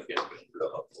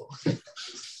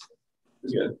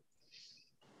 Yeah.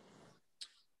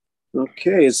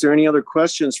 Okay, is there any other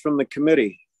questions from the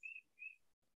committee?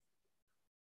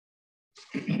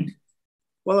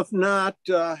 Well, if not,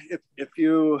 if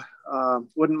you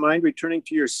wouldn't mind returning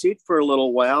to your seat for a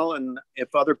little while, and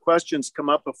if other questions come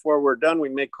up before we're done, we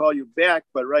may call you back,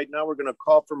 but right now we're going to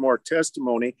call for more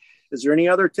testimony. Is there any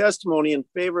other testimony in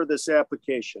favor of this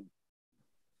application?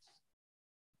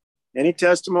 Any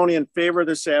testimony in favor of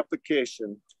this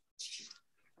application?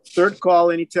 Third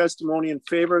call, any testimony in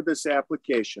favor of this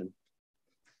application?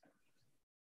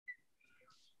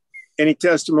 Any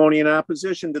testimony in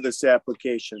opposition to this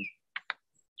application?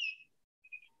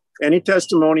 Any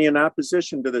testimony in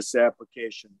opposition to this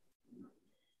application?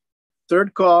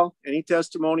 Third call, any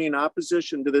testimony in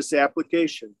opposition to this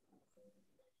application?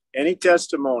 Any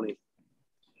testimony?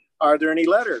 Are there any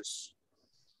letters?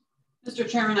 Mr.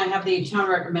 Chairman, I have the town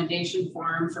recommendation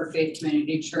form for Faith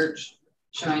Community Church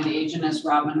showing the agent as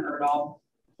Robin Erdahl.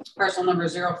 Parcel number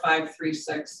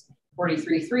 0536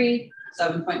 433,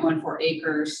 7.14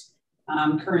 acres.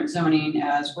 Current zoning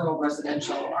as rural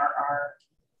residential RR.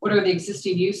 What are the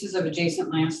existing uses of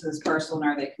adjacent lands to this parcel, and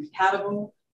are they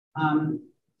compatible?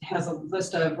 Has a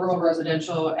list of rural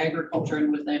residential, agriculture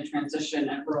and woodland transition,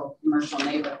 and rural commercial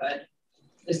neighborhood.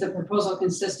 Is the proposal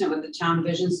consistent with the town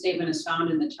vision statement as found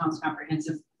in the town's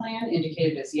comprehensive plan?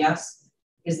 Indicated as yes.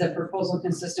 Is the proposal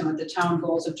consistent with the town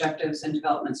goals, objectives, and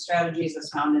development strategies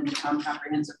as found in the town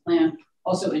comprehensive plan?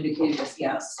 Also indicated as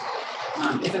yes.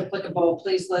 If applicable,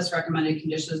 please list recommended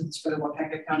conditions for the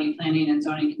Waupaca County Planning and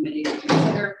Zoning Committee to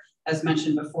consider. As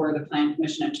mentioned before, the Plan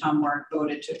Commission and Town Board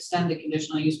voted to extend the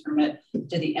conditional use permit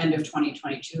to the end of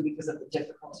 2022 because of the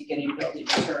difficulty getting building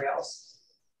materials.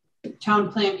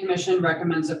 Town Plan Commission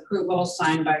recommends approval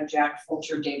signed by Jack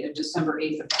Fulcher dated December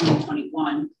 8th of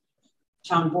 2021.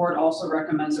 Town Board also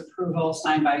recommends approval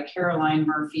signed by Caroline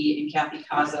Murphy and Kathy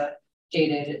Kaza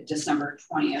dated December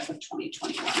 20th of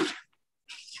 2021.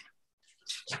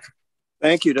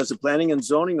 Thank you. Does the Planning and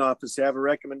Zoning Office have a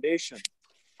recommendation?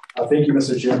 Thank you,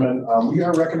 Mr. Chairman. We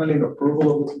are recommending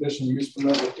approval of the conditional use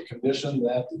permit with the condition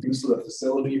that the use of the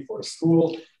facility for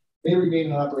school may remain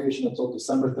in operation until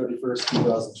December 31st,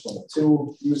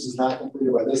 2022. Use is not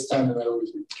completed by this time, the matter will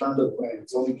be returned to the Planning and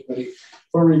Zoning Committee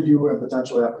for review and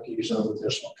potential application of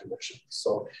additional conditions.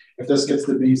 So if this gets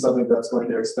to be something that's going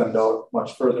to extend out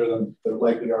much further, than there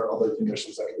likely are other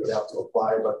conditions that we would have to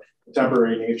apply. But the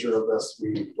temporary nature of this,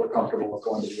 we're comfortable with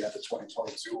going to the end of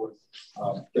 2022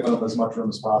 and giving them as much room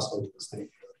as possible to the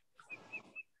state.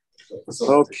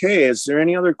 So, okay, is there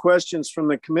any other questions from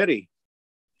the committee?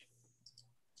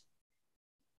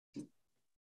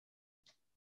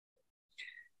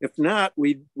 If not,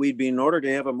 we'd be in order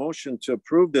to have a motion to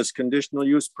approve this conditional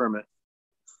use permit.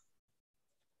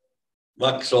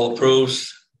 Muck so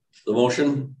approves the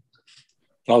motion.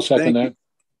 I'll second that.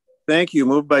 Thank you.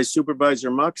 Moved by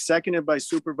Supervisor Muck, seconded by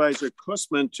Supervisor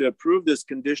Kussman to approve this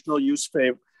conditional use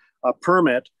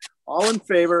permit. All in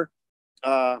favor?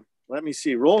 Let me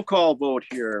see. Roll call vote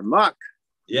here. Muck.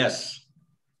 Yes.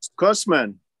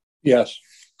 Kussman. Yes.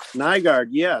 Nygaard.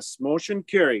 Yes. Motion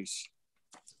carries.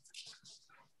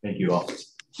 Thank you all.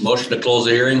 Motion to close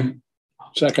the hearing.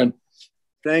 Second.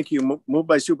 Thank you. Moved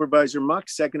by Supervisor Muck,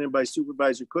 seconded by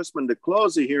Supervisor Kussman to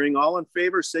close the hearing. All in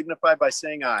favor signify by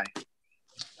saying aye.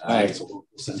 Aye.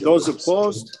 Those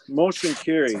opposed, motion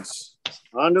carries.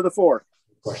 On to the fourth.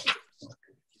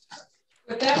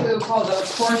 With that, we will call the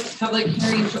fourth public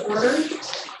hearing to order.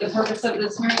 The purpose of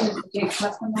this hearing is to take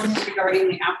testimony regarding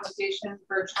the application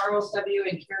for Charles W.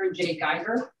 and Karen J.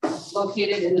 Geiger,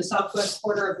 located in the southwest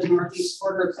quarter of the northeast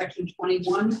quarter of Section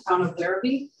 21, Town of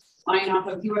Larrabee, lying off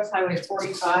of U.S. Highway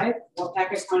 45,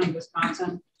 Waupaca County,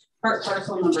 Wisconsin, part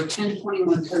parcel number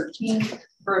 102113,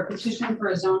 for a petition for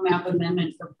a zone map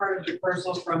amendment for part of the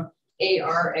parcel from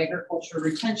AR Agriculture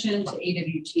Retention to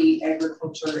AWT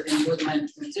Agriculture and Woodland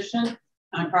Transition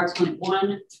on approximately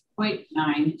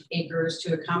 1.9 acres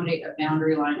to accommodate a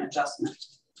boundary line adjustment.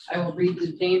 I will read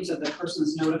the names of the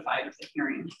persons notified of the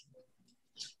hearing.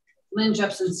 Lynn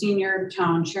Jepson Sr.,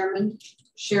 Town Chairman,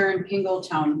 Sharon Pingle,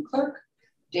 Town Clerk,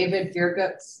 David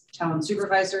Virgutz, Town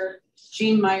Supervisor,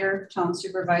 Jean Meyer, Town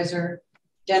Supervisor,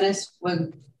 Dennis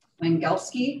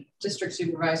Wengelski, District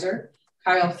Supervisor,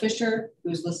 Kyle Fisher,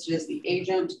 who's listed as the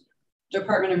agent,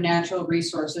 Department of Natural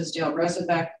Resources, Dale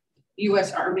Rezebeck,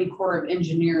 U.S. Army Corps of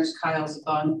Engineers, Kyle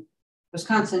Zabun,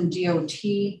 Wisconsin DOT,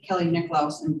 Kelly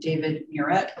Nicklaus and David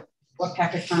Muret,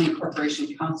 Waupaca County Corporation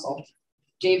Council,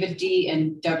 David D.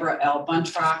 and Deborah L.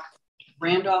 Buntrock,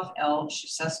 Randolph L.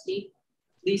 Shiseski,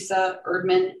 Lisa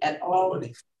Erdman et al.,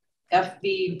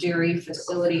 FB Dairy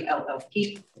Facility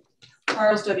LLP,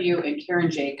 Charles W. and Karen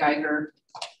J. Geiger,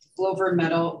 Glover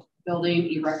Metal Building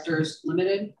Erectors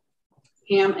Limited,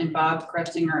 Pam and Bob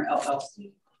Kretzinger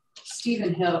LLC,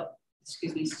 Stephen Hill,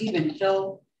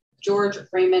 George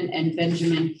Raymond and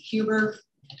Benjamin Huber,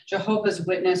 Jehovah's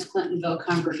Witness Clintonville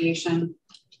Congregation,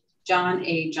 John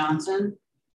A. Johnson,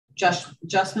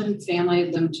 Justman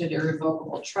Family Limited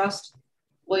Irrevocable Trust,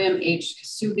 William H.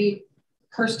 Kasubi,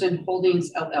 Kirsten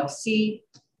Holdings LLC,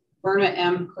 Verna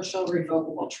M. Cushel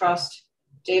Revocable Trust,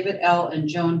 David L. and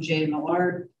Joan J.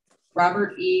 Millard,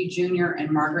 Robert E. Jr. and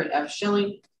Margaret F.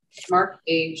 Schilling, Mark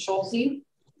A. Scholze,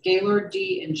 Gaylord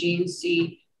D. and Jean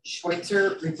C.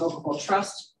 Schweitzer Revocable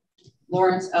Trust,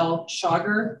 Lawrence L.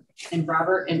 Schauger, and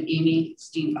Robert and Amy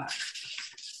Steenbach.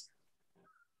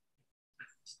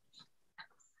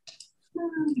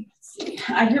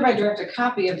 I hereby direct a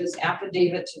copy of this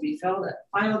affidavit to be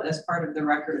filed as part of the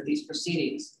record of these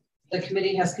proceedings. The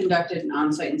committee has conducted an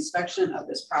on-site inspection of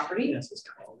this property.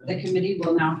 The committee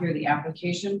will now hear the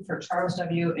application for Charles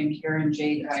W. and Karen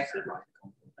J. Geiger.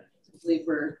 I believe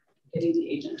we're getting the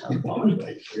agent on the phone.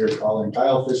 We're calling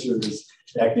Kyle Fisher, is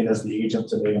acting as the agent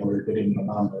today, and we're getting him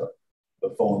on the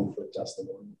phone for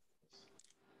testimony.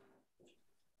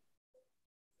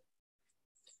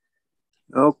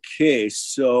 Okay,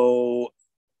 so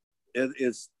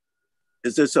is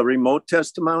this a remote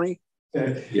testimony? Yeah.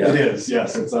 It is,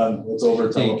 yes. It's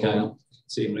over telephone.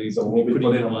 So we'll be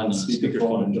putting him on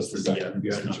speakerphone in just a second.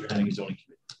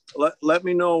 Let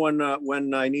me know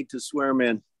when I need to swear him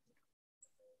in.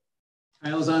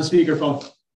 Kyle's on speakerphone.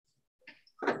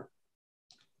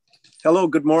 Hello,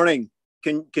 good morning.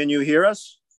 Can you hear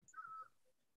us?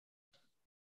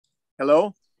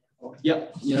 Hello?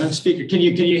 Yep, you're on speaker. Can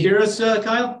you hear us,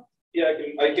 Kyle? Yeah,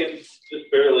 I can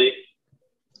just barely.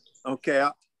 Okay,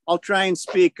 I'll try and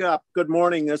speak up. Good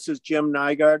morning, this is Jim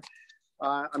Nygaard.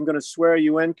 I'm gonna swear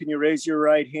you in. Can you raise your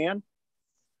right hand?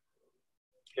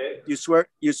 Okay. You swear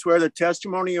the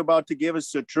testimony you're about to give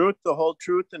is the truth, the whole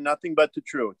truth, and nothing but the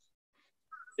truth?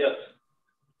 Yes.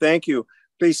 Thank you.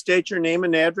 Please state your name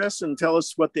and address and tell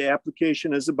us what the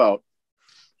application is about.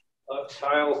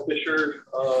 Kyle Fisher,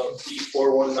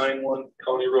 B4191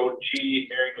 County Road G,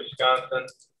 Marion, Wisconsin.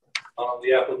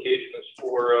 The application is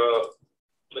for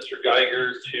Mr.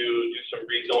 Geiger to do some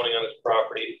rezoning on his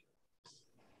property.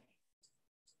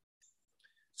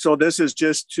 So this is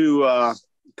just to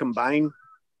combine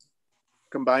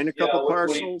a couple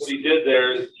parcels? What he did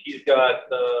there is he's got,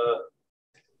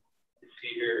 let's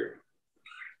see here.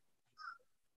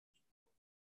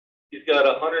 He's got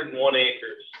 101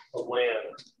 acres of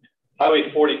land. Highway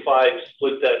 45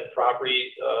 split that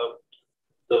property.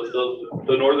 The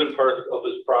northern part of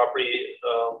his property,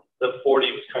 the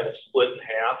 40 was kind of split in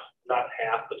half, not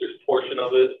half, but there's portions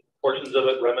of it,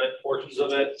 remnant portions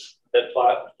of it that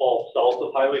fall south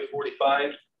of Highway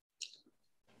 45.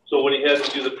 So when he had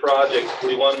to do the project,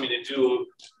 what he wanted me to do,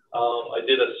 I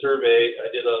did a survey. I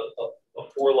did a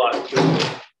 4-lot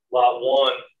survey. Lot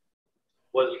 1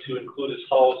 was to include his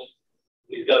house.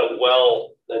 He's got a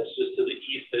well that's just to the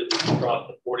east that was across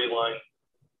the 40 line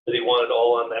that he wanted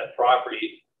all on that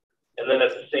property. And then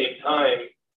at the same time,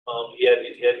 he had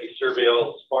me survey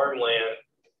all his farmland.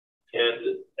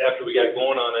 And after we got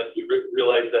going on it, we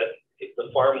realized that the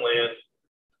farmland,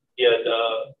 he had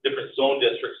different zone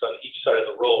districts on each side of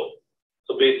the road,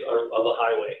 so based on the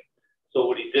highway. So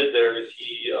what he did there is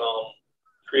he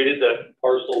created that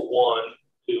parcel 1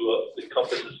 to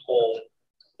encompass his home,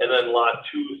 and then lot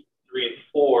 2, 3, and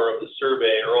 4 of the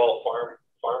survey are all farm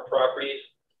properties.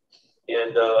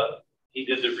 And he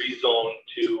did the rezone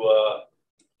to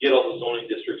get all the zoning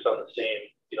districts on the same,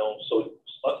 so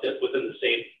within the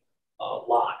same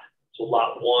lot. So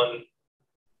lot 1,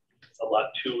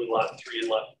 lot 2, and lot 3, and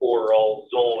lot 4 are all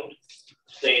zoned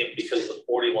same because the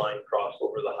 40 line crossed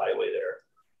over the highway there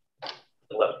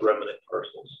and left remnant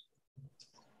parcels.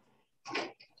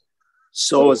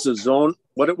 So is the zone,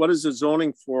 what is the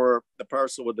zoning for the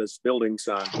parcel with this buildings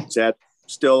on? Is that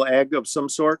still ag of some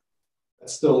sort?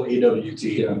 That's still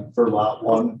AWT, for lot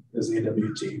 1 is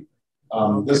AWT.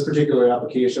 This particular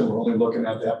application, we're only looking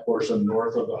at that portion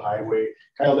north of the highway.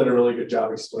 Kyle did a really good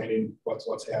job explaining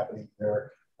what's happening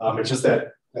there. It's just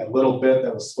that little bit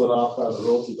that was split off out of the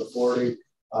road through the 40.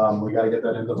 We got to get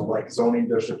that into the right zoning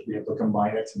district to be able to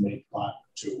combine it to make lot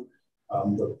 2.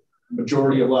 The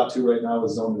majority of lot 2 right now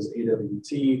is zoned as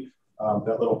AWT.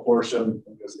 That little portion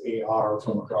is AR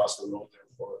from across the road there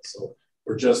for it. So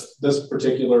we're just, this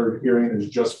particular hearing is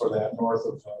just for that north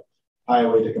of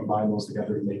highway to combine those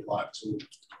together to make lot 2.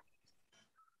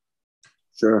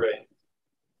 Sure. Great.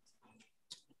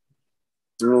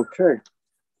 Okay.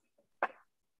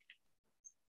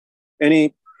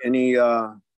 Any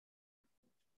other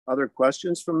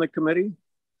questions from the committee?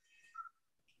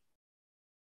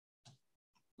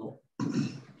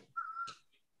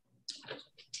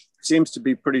 Seems to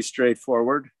be pretty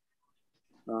straightforward.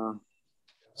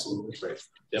 Absolutely great.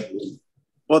 Yep.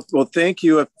 Well, thank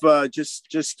you. If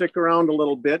just stick around a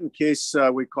little bit in case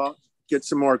we get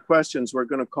some more questions. We're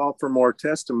going to call for more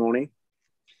testimony.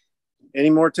 Any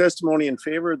more testimony in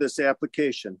favor of this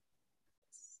application?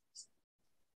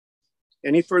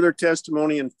 Any further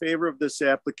testimony in favor of this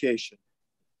application?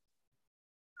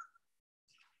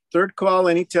 Third call,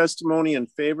 any testimony in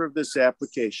favor of this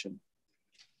application?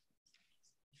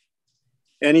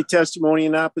 Any testimony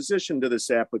in opposition to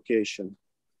this application?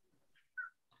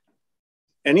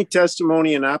 Any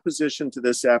testimony in opposition to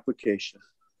this application?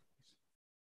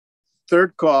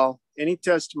 Third call, any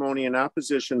testimony in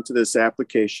opposition to this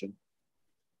application?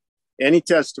 Any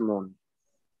testimony?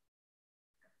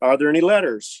 Are there any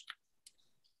letters?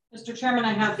 Mr. Chairman,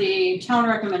 I have the town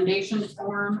recommendation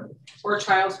form for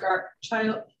Charles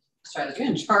Geiger,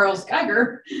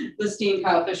 listing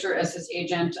Kyle Fisher as his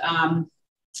agent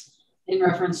in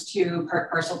reference to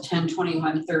parcel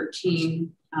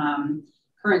 102113.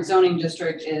 Current zoning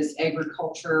district is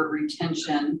agriculture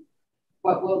retention.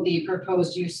 What will the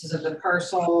proposed uses of the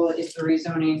parcel? If the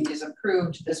rezoning is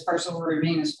approved, this parcel will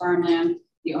remain as farmland.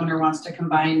 The owner wants to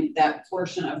combine that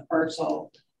portion of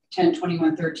parcel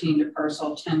 102113 to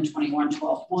parcel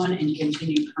 102112.1 and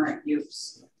continue current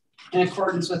use. In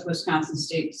accordance with Wisconsin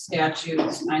State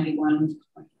Statutes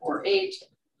 91.48,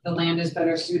 the land is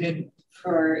better suited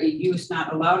for a use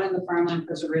not allowed in the farmland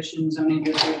preservation zoning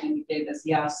district, indicated as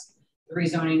yes. The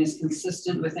rezoning is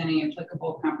consistent with any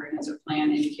applicable comprehensive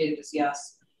plan, indicated as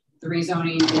yes. The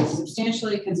rezoning is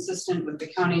substantially consistent with the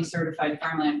county certified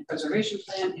farmland preservation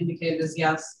plan, indicated as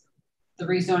yes. The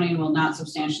rezoning will not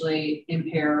substantially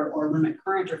impair or limit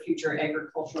current or future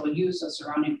agricultural use of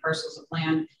surrounding parcels of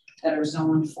land that are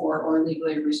zoned for or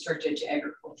legally restricted to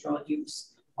agricultural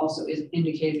use, also is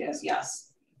indicated as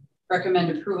yes.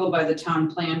 Recommend approval by the Town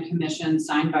Plan Commission,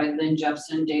 signed by Lynn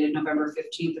Jepson, dated November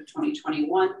 15th of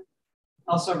 2021.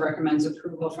 Also recommends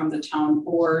approval from the Town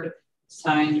Board,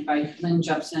 signed by Lynn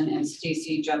Jepson and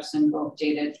Stacy Jepson, both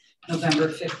dated November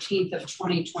 15th of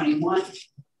 2021.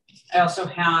 I also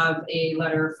have a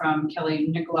letter from Kelly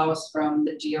Nicklaus from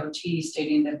the DOT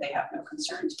stating that they have no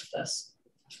concerns with this.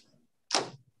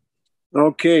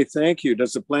 Okay, thank you.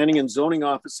 Does the Planning and Zoning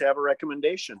Office have a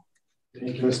recommendation?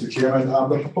 Thank you, Mr. Chairman.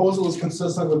 The proposal is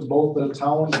consistent with both the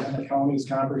town and the county's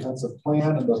comprehensive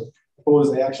plan, and the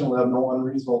proposed action will have no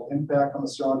unreasonable impact on the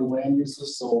surrounding land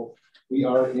uses, so we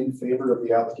are in favor of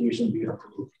the application being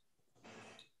approved.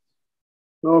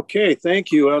 Okay,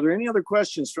 thank you. Are there any other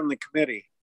questions from the committee?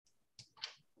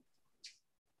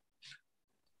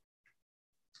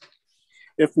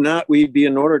 If not, we'd be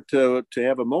in order to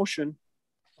have a motion.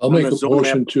 I'll make a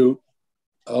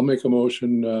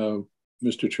motion,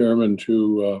 Mr. Chairman,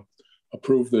 to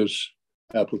approve this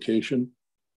application.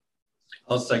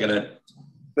 I'll second it.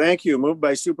 Thank you. Moved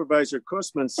by Supervisor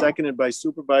Kussman, seconded by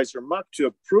Supervisor Muck to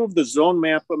approve the zone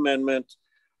map amendment.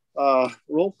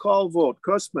 Roll call vote.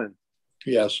 Kussman.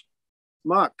 Yes.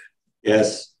 Muck.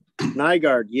 Yes.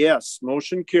 Nygaard. Yes.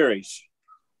 Motion carries.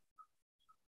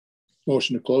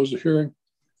 Motion to close the hearing.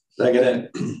 Second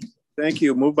it. Thank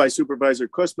you. Moved by Supervisor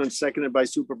Kussman, seconded by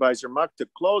Supervisor Muck to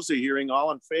close the hearing.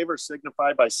 All in favor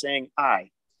signify by saying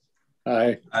aye.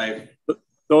 Aye. Aye.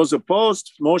 Those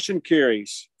opposed, motion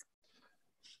carries.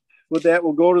 With that,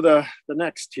 we'll go to the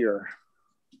next here.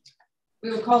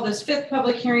 We will call this fifth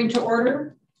public hearing to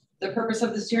order. The purpose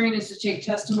of this hearing is to take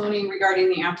testimony regarding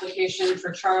the application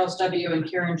for Charles W. and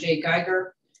Karen J.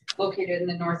 Geiger, located in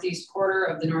the northeast quarter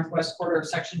of the northwest quarter of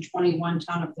Section 21,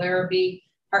 Town of Larrabee,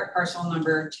 part parcel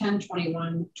number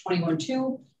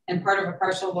 1021-21-2, and part of a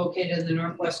parcel located in the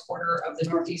northwest quarter of the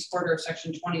northeast quarter of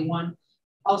Section 21,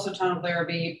 also Town of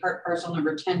Larrabee, part parcel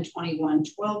number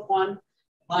 1021-12-1,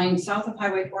 lying south of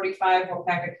Highway 45,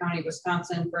 Waupaca County,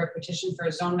 Wisconsin, for a petition for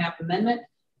a zone map amendment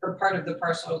for part of the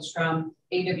parcels from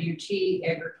AWT,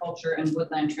 Agriculture and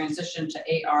Woodland Transition,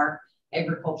 to AR,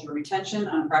 Agriculture Retention,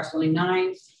 on approximately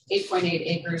 8.8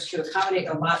 acres to accommodate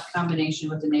a lot combination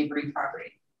with the neighboring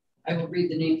property. I will read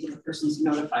the names of the persons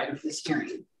notified of this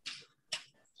hearing.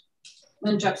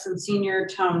 Lynn Jepson Sr.,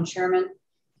 Town Chairman;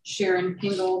 Sharon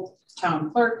Pingold, Town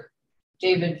Clerk;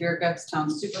 David Virgutz, Town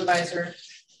Supervisor;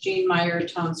 Jean Meyer,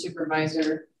 Town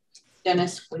Supervisor;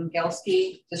 Dennis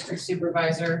Wingelski, District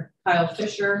Supervisor; Kyle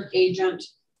Fisher, Agent;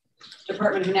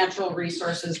 Department of Natural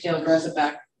Resources, Dale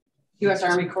Grezebeck; U.S.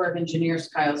 Army Corps of Engineers,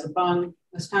 Kyle Zabung;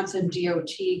 Wisconsin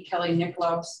DOT, Kelly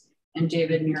Nicklaus and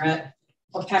David Muret;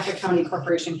 Waupaca County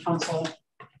Corporation Council,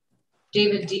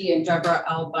 David D. and Deborah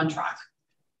L. Buntrock;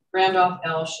 Randolph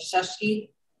L.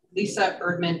 Shashevsky, Lisa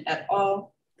Erdman et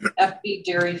al., FB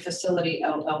Dairy Facility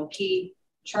LLP,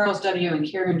 Charles W. and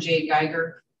Karen J.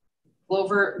 Geiger,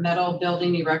 Glover Metal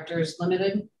Building Erectors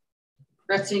Limited,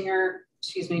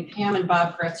 Pam and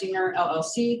Bob Gretzinger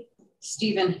LLC,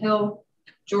 Stephen Hill,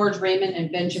 George Raymond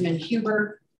and Benjamin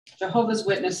Huber, Jehovah's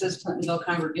Witnesses Clintonville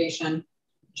Congregation,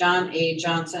 John A.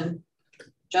 Johnson,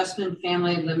 Justman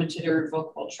Family Limited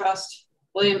Irrevocable Trust,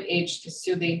 William H.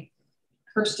 Kasubi,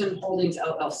 Kirsten Holdings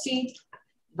LLC,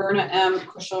 Verna M.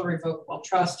 Cushel Revocable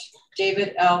Trust,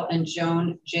 David L. and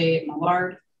Joan J.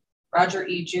 Millard, Roger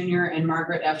E. Jr. and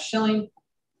Margaret F. Schilling,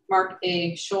 Mark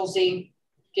A. Schulze,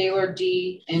 Gaylord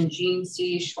D. and Jean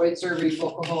C. Schweitzer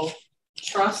Revocable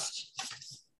Trust,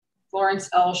 Florence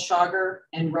L. Schauger,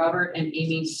 and Robert and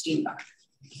Amy Steenbach.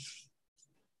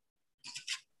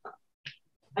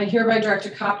 I hereby direct a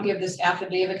copy of this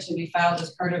affidavit to be filed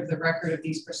as part of the record of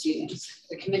these proceedings.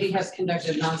 The committee has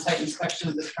conducted an on-site inspection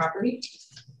of this property.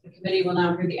 The committee will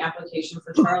now hear the application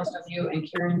for Charles W. and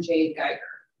Karen J. Geiger.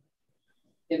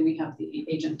 Then we have the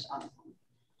agent on the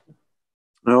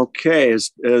phone. Okay,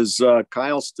 is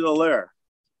Kyle still there?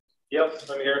 Yep,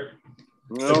 I'm here.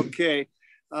 Okay,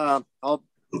 I'll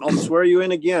swear you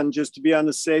in again just to be on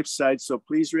the safe side. So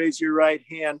please raise your right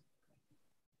hand.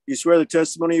 You swear the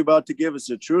testimony you're about to give is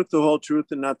the truth, the whole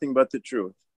truth, and nothing but the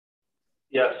truth?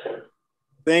 Yes.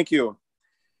 Thank you.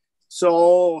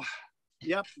 So,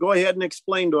 yep, go ahead and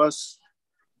explain to us.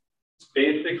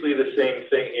 Basically the same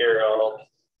thing here.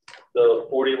 The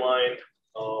 40 line,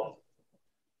 the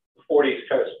 40 is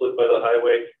kind of split by the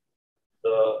highway.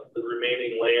 The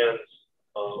remaining lands,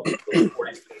 the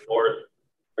 40 to the north,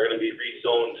 are going to be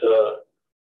rezoned to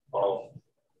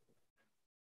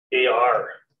AR.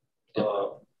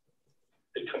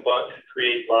 To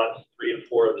create lots 3 and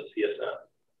 4 of the CSM.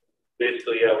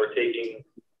 Basically, yeah, we're taking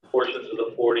portions of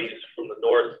the 40s from the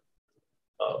north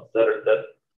that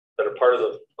are part of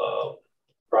the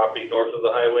property north of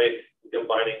the highway,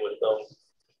 combining with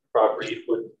property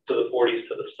to the 40s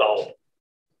to the south,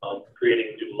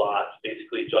 creating new lots,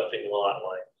 basically adjusting lot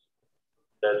lines.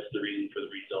 That's the reason for the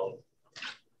rezone.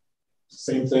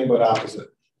 Same thing, but opposite.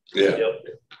 Yeah.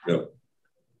 Yep.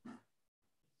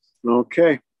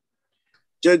 Okay.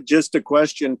 Just a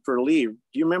question for Lee. Do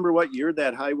you remember what year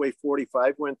that Highway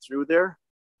 45 went through there?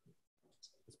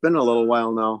 It's been a little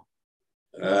while now.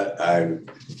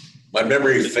 My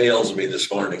memory fails me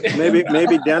this morning.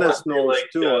 Maybe Dennis knows like,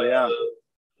 too. Yeah.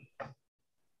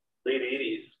 Late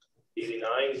 80s,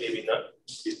 89, maybe not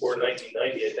before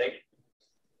 1990, I think.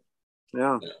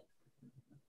 Yeah.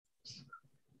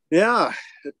 Yeah.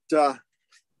 It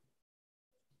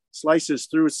slices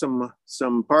through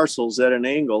some parcels at an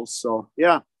angle. So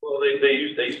yeah. Well, they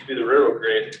used to be the railroad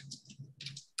grade.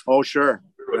 Oh, sure.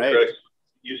 Railroad tracks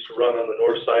used to run on the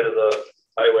north side of the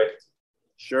highway.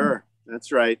 Sure,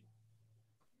 that's right.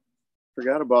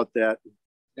 Forgot about that.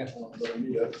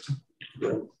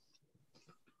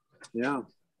 Yeah.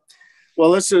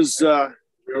 Well, this is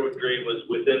railroad grade was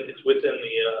within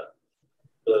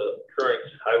the current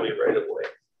highway right of way.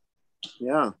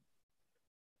 Yeah.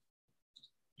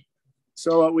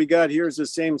 So what we got here is the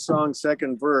same song,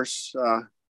 second verse.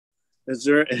 Is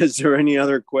there any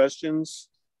other questions?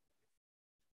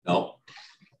 No.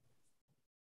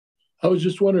 I was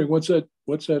just wondering, what's that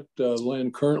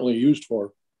land currently used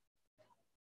for?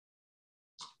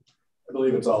 I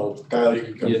believe it's all, Kyle, you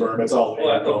can confirm, it's all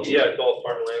land. Yeah, it's all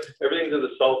farmland. Everything to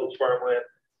the south is farmland.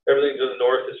 Everything to the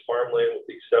north is farmland with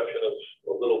the exception of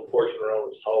a little portion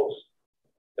around his house.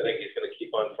 I think he's going to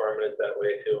keep on farming it that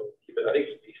way too. I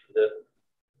think he's decent it.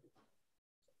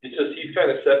 It's just, he's kind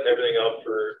of setting everything up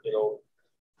for,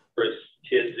 for his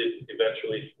kids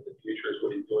eventually in the future is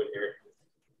what he's doing here.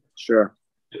 Sure.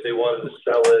 If they wanted to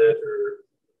sell it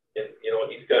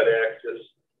he's got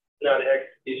not access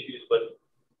issues, but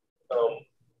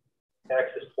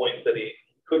access points that he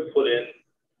could put in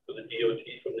for the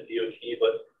from the DOT.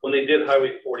 But when they did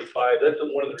Highway 45, that's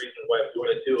one of the reasons why I'm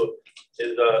doing it too,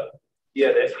 is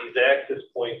these access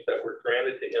points that were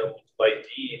granted to him by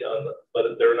deed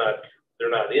but they're not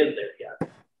in there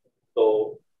yet.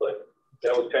 So, but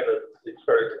that was it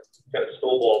started kind of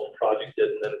snowball the project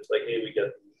did, and then it's like, hey, we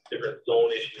got different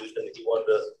zone issues, and he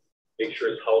wanted to make sure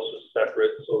his house was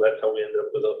separate. So that's how we ended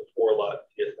up with a 4-lot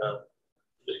to get done.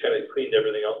 Just kind of cleaned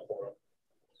everything up for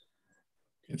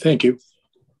him. Thank you.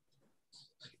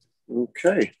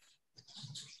 Okay.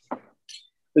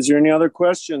 Is there any other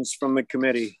questions from the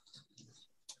committee?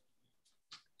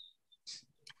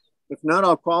 If not,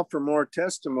 I'll call for more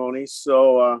testimony.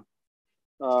 So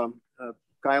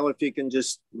Kyle, if you can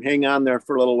just hang on there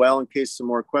for a little while in case some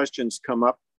more questions come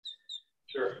up.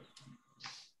 Sure.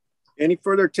 Any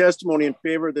further testimony in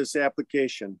favor of this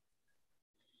application?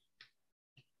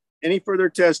 Any further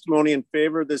testimony in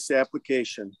favor of this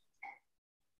application?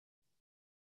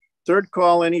 Third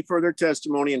call, any further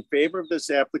testimony in favor of this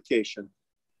application?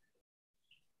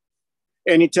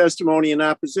 Any testimony in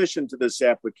opposition to this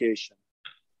application?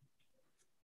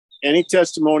 Any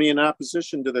testimony in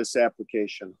opposition to this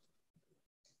application?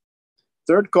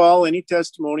 Third call, any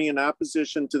testimony in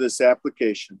opposition to this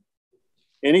application?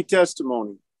 Any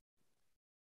testimony?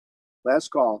 Last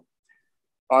call.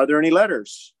 Are there any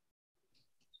letters?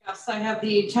 Yes, I have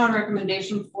the town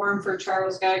recommendation form for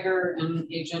Charles Geiger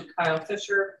and Agent Kyle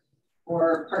Fisher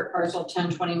for part parcel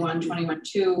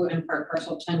 1021-21-2 and part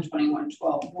parcel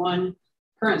 1021-12-1.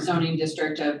 Current zoning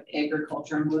district of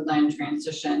agriculture and woodland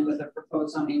transition with a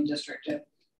proposed zoning district of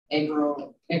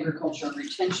agriculture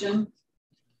retention.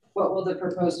 What will the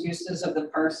proposed uses of the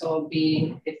parcel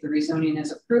be if the rezoning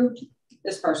is approved?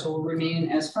 This parcel will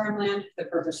remain as farmland. The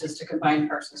purpose is to combine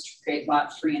parcels to create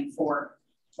lots 3 and 4.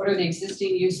 What are the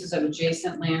existing uses of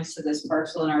adjacent lands to this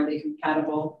parcel and are they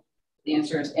compatible? The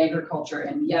answer is agriculture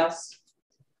and yes.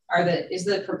 Is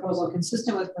the proposal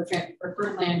consistent with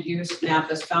preferred land use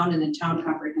map as found in the town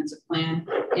comprehensive plan?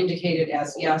 Indicated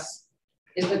as yes.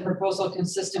 Is the proposal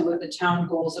consistent with the town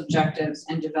goals, objectives,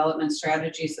 and development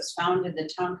strategies as found in the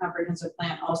town comprehensive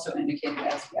plan? Also indicated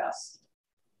as yes.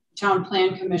 Town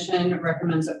Plan Commission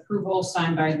recommends approval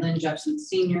signed by Lynn Jepson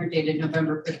Sr. dated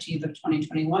November 15th of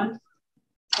 2021.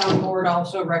 Town Board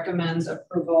also recommends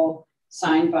approval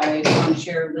signed by Town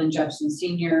Chair Lynn Jepson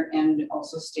Sr. and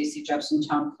also Stacy Jepson,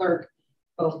 Town Clerk,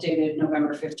 both dated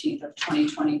November 15th of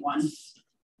 2021.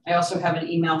 I also have an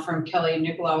email from Kelly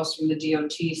Nicolaus from the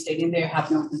DOT stating they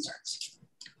have no concerns.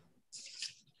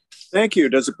 Thank you.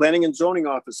 Does the Planning and Zoning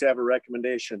Office have a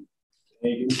recommendation?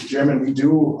 Thank you, Mr. Chairman. We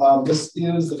do. This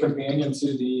is the companion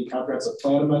to the comprehensive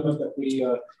plan amendment that we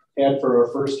had for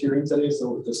our first hearing today.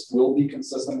 So this will be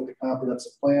consistent with the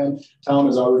comprehensive plan. Town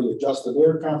has already adjusted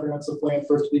their comprehensive plan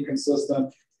for it to be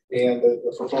consistent. And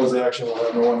the proposed action will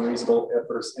have no unreasonable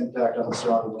adverse impact on the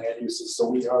surrounding land uses. So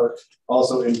we are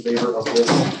also in favor of this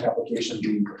application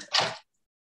being granted.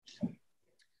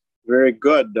 Very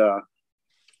good.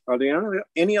 Are there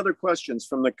any other questions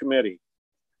from the committee?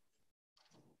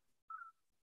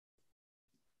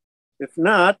 If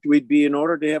not, we'd be in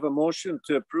order to have a motion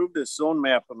to approve this zone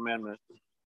map amendment.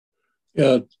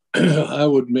 Yeah, I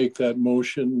would make that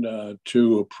motion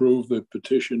to approve the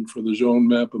petition for the zone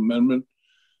map amendment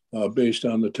based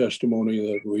on the testimony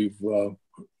that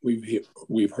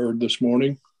we've heard this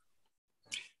morning.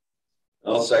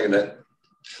 I'll second it.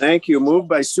 Thank you. Moved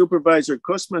by Supervisor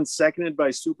Kussman, seconded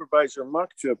by Supervisor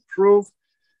Muck to approve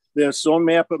the zone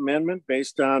map amendment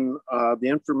based on the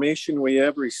information we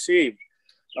have received.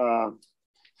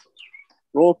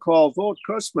 Roll call vote.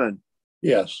 Kussman.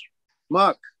 Yes.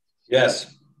 Muck.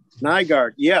 Yes.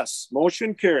 Nygaard. Yes.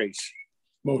 Motion carries.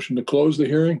 Motion to close the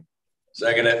hearing.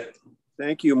 Second it.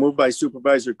 Thank you. Moved by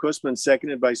Supervisor Kussman,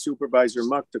 seconded by Supervisor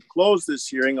Muck to close this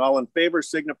hearing. All in favor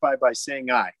signify by saying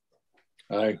aye.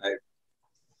 Aye. Aye.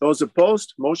 Those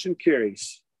opposed, motion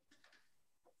carries.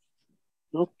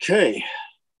 Okay.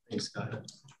 Thanks,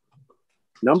 Scott.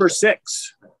 Number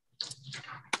 6.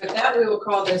 With that, we will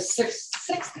call this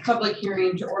sixth public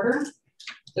hearing to order.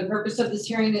 The purpose of this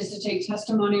hearing is to take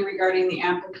testimony regarding the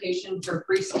application for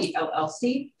Briesky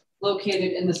LLC,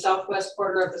 located in the southwest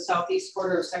quarter of the southeast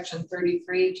quarter of Section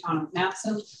 33, Town of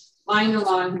Matson, lying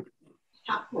along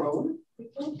Hop Road,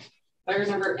 fire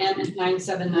number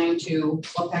N9792,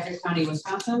 Waupaca County,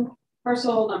 Wisconsin,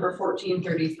 parcel number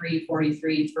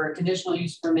 143343 for a conditional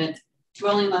use permit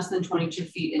dwelling less than 22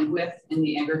 feet in width in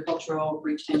the agricultural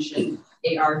retention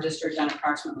AR district on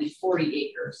approximately 40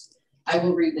 acres. I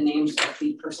will read the names of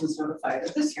the persons notified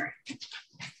of this hearing.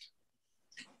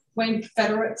 Wayne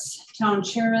Federitz, Town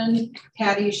Chairman,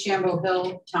 Patty Shambo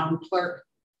Hill, Town Clerk,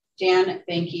 Dan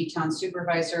Banky, Town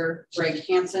Supervisor, Greg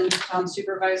Hansen, Town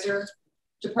Supervisor,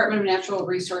 Department of Natural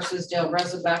Resources, Dale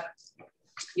Rezebeck,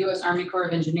 U.S. Army Corps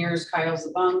of Engineers, Kyle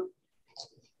Zabung,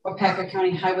 Waupaca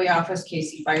County Highway Office,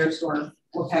 Casey Firestorf,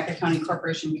 Waupaca County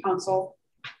Corporation Council,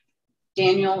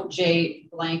 Daniel J.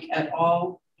 Blank et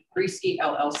al., Briesky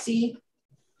LLC,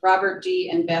 Robert D.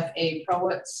 and Beth A.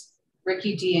 Prowitz,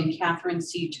 Ricky D. and Catherine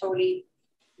C. Tody,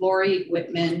 Lori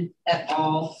Whitman et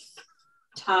al.,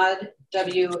 Todd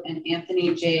W. and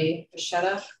Anthony J.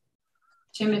 Bichetta,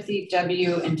 Timothy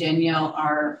W. and Danielle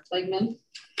R. Flegman.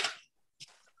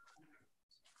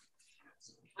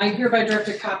 I hereby direct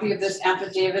a copy of this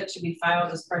affidavit to be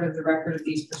filed as part of the record of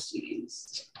these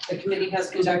proceedings. The committee has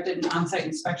conducted an on-site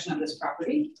inspection of this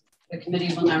property. The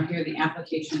committee will now hear the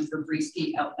application for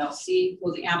Briesky LLC.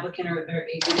 Will the applicant or their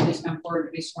agent please come forward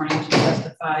to be sworn in to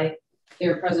testify? They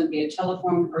are present via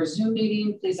telephone or Zoom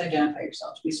meeting. Please identify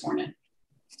yourself to be sworn in.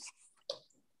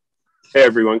 Hey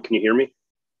everyone, can you hear me?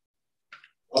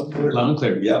 Loud and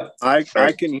clear. Yeah. I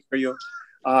can hear you.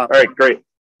 All right, great.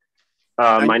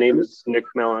 My name is Nick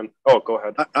Mellon. Oh, go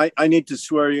ahead. I need to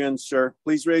swear you in, sir.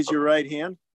 Please raise your right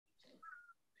hand.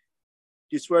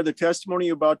 Do you swear the testimony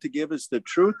you're about to give is the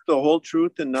truth, the whole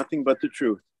truth, and nothing but the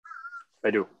truth? I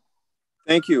do.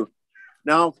 Thank you.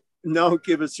 Now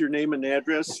give us your name and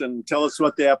address and tell us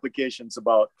what the application's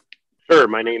about. Sure.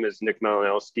 My name is Nick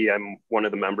Malinowski. I'm one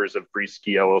of the members of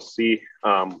Briesky LLC.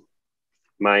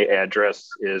 My address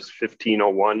is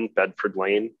 1501 Bedford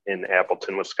Lane in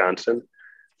Appleton, Wisconsin,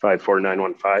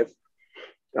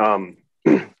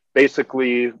 54915.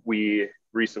 Basically, we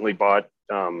recently bought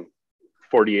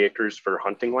 40 acres for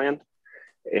hunting land,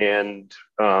 and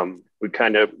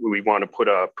we want to put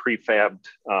a prefabbed,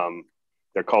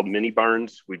 they're called mini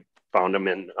barns. We found them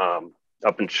in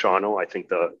up in Shawano. I think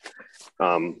the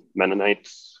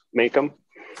Mennonites make them.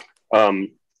 And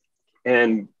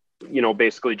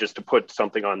basically just to put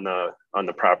something on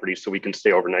the property so we can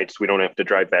stay overnight, so we don't have to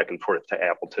drive back and forth to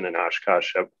Appleton and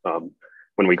Oshkosh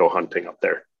when we go hunting up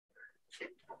there.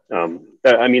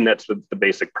 I mean, that's the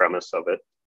basic premise of it.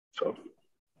 So,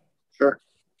 sure.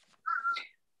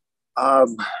 I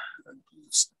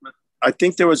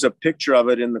think there was a picture of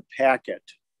it in the packet.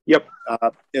 Yep.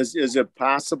 Is it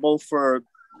possible for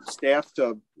staff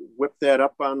to whip that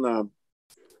up on the?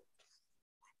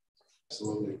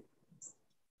 Absolutely.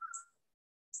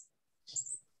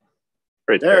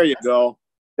 Right there you go.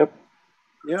 Yep.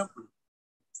 Yep.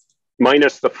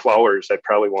 Minus the flowers, I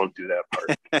probably won't do that part.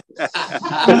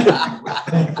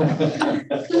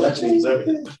 Well, that changes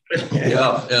everything.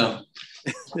 Yeah.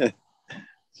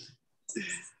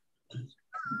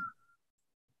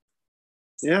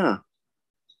 Yeah.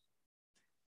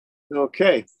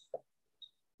 Okay.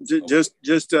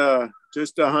 Just a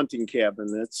hunting cabin.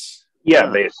 That's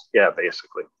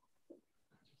basically.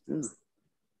 Yeah.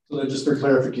 So then just for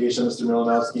clarification, Mr.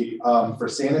 Malinowski, for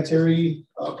sanitary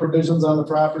provisions on the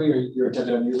property, or you're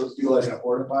intending on utilizing a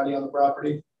porta potty on the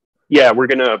property? Yeah, we're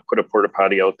gonna put a porta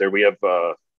potty out there. We have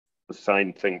a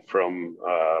signed thing from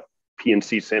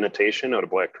PNC Sanitation out of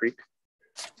Black Creek.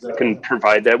 I can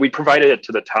provide that. We provided it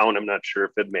to the town. I'm not sure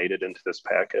if it made it into this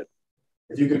packet.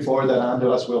 If you could forward that on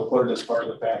to us, we'll put it as part of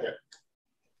the packet.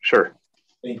 Sure.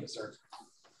 Thank you, sir.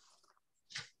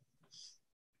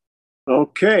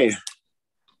 Okay.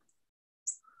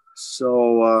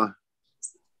 So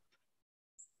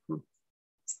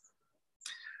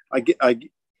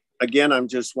again, I'm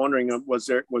just wondering, was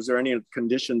there any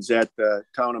conditions that the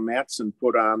town of Matson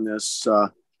put on this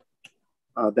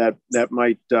that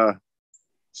might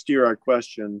steer our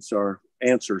questions or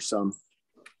answer some?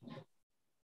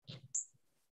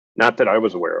 Not that I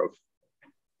was aware of.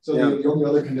 So the only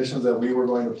other conditions that we were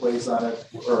going to place on it,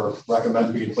 or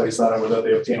recommend being placed on it, were that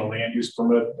they obtain a land use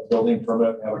permit, a building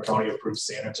permit, and have a county approved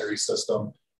sanitary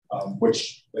system,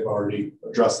 which they've already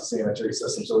addressed the sanitary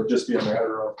system. So it would just be a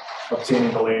matter of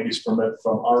obtaining the land use permit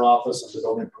from our office and the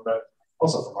building permit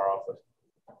also from our office.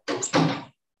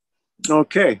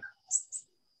 Okay.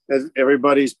 As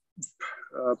everybody's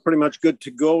pretty much good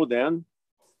to go then.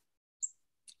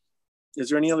 Is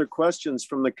there any other questions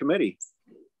from the committee?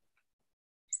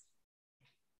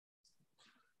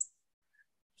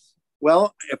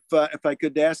 Well, if I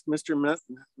could ask Mr.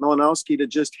 Malinowski to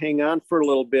just hang on for a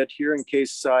little bit here in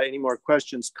case any more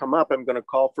questions come up, I'm going to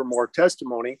call for more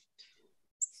testimony.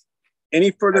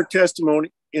 Any further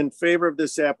testimony in favor of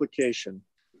this application?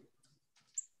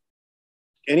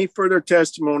 Any further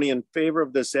testimony in favor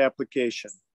of this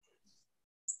application?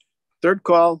 Third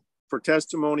call for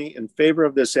testimony in favor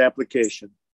of this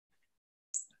application.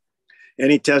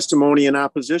 Any testimony in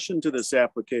opposition to this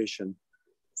application?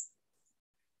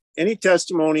 Any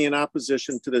testimony in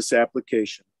opposition to this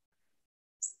application?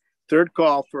 Third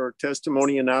call for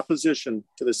testimony in opposition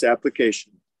to this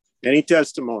application. Any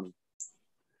testimony?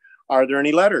 Are there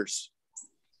any letters?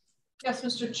 Yes,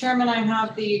 Mr. Chairman, I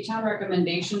have the town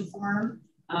recommendation form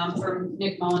from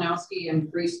Nick Malinowski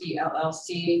and Breesky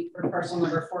LLC for parcel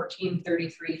number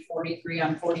 143343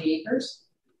 on 40 acres.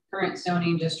 Current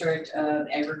zoning district of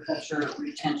agriculture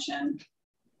retention.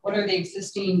 What are the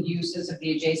existing uses of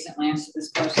the adjacent lands to this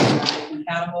parcel? Are they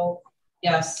compatible?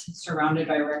 Yes, surrounded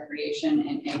by recreation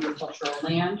and agricultural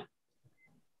land.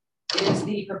 Is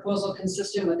the proposal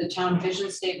consistent with the town vision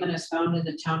statement as found in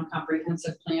the town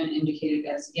comprehensive plan? Indicated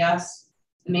as yes.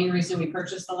 The main reason we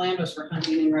purchased the land was for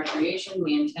hunting and recreation.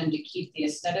 We intend to keep the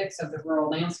aesthetics of the rural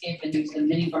landscape and use the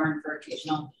mini barn for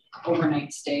occasional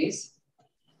overnight stays.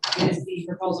 Is the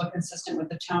proposal consistent with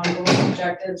the town goals,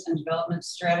 objectives, and development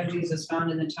strategies as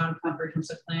found in the town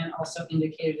comprehensive plan? Also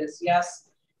indicated as yes.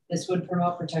 This would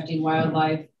promote protecting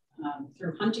wildlife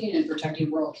through hunting and protecting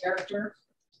rural character.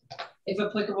 If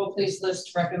applicable, please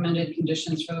list recommended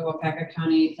conditions for the Waupaca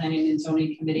County Planning and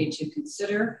Zoning Committee to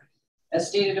consider. As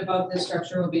stated above, this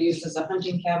structure will be used as a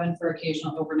hunting cabin for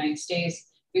occasional overnight stays.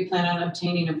 We plan on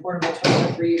obtaining a portable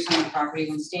toilet for use on the property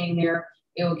when staying there.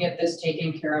 It will get this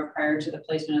taken care of prior to the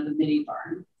placement of the mini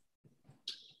barn.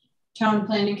 Town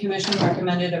Planning Commission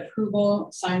recommended approval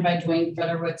signed by Dwayne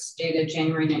Federwitz dated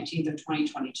January 19th of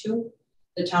 2022.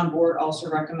 The town board also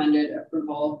recommended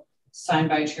approval signed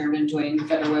by Chairman Dwayne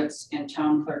Federwitz and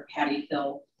Town Clerk Patty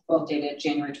Hill, both dated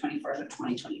January 24th of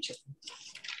 2022.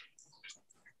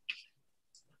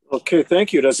 Okay,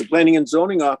 thank you. Does the Planning and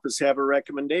Zoning Office have a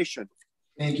recommendation?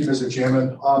 Thank you, Mr.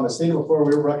 Chairman. As stated before,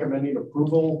 we were recommending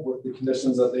approval with the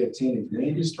conditions that they obtain a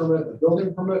land use permit, a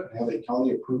building permit, and have a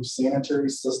county approved sanitary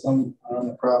system on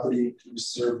the property to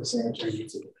serve the sanitary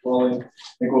needs of the dwelling. I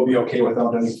think we'll be okay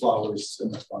without any flowers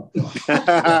in the front.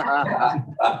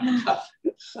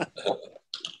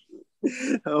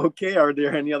 Okay, are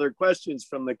there any other questions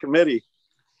from the committee?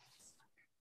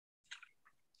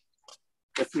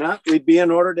 If not, we'd be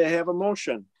in order to have a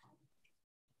motion.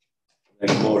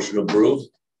 Make a motion approved.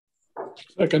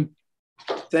 Second.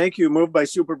 Thank you. Moved by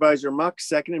Supervisor Muck,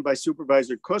 seconded by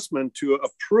Supervisor Kussman to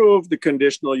approve the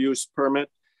conditional use permit.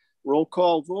 Roll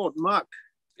call vote. Muck.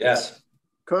 Yes.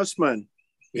 Kussman.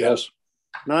 Yes.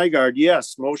 Nygaard.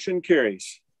 Yes. Motion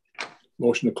carries.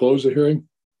 Motion to close the hearing.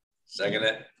 Second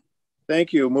it.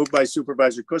 Thank you. Moved by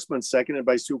Supervisor Kussman, seconded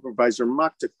by Supervisor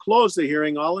Muck to close the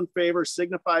hearing. All in favor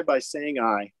signify by saying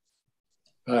aye.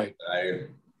 Aye. Aye.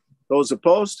 Those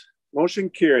opposed? Motion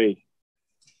carried.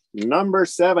 Number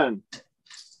 7.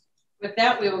 With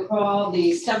that, we will call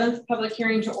the 7th public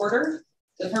hearing to order.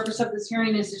 The purpose of this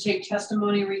hearing is to take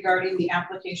testimony regarding the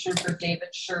application for David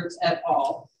Schertz et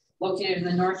al. located in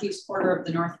the northeast quarter of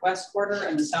the northwest quarter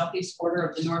and the southeast quarter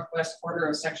of the northwest quarter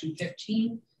of Section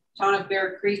 15, Town of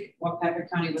Bear Creek, Waupaca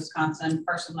County, Wisconsin,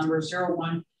 parcel number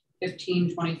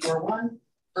 01-15-24-1,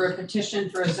 for a petition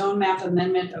for a zone map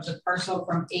amendment of the parcel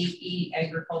from AE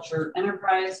Agriculture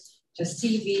Enterprise to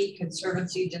CV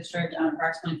Conservancy District on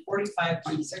approximately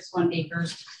 45.61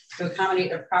 acres to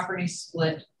accommodate a property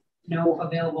split, no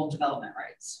available development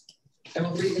rights. I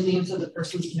will read the names of the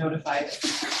persons notified.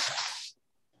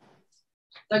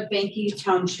 Doug Banke,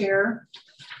 Town Chair,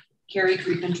 Carrie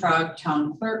Kriepentrog,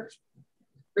 Town Clerk,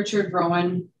 Richard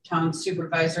Rowan, Town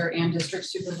Supervisor and District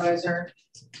Supervisor,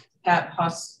 Pat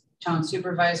Huss, Town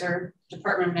Supervisor,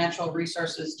 Department of Natural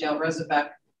Resources, Dale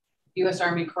Rezabeck, U.S.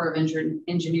 Army Corps of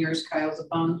Engineers, Kyle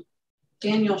Zabung,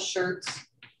 Daniel Schertz,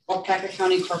 Waupaca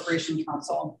County Corporation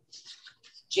Council,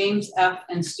 James F.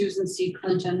 and Susan C.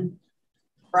 Clinton,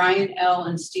 Brian L.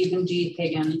 and Stephen D.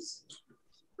 Higgins,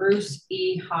 Bruce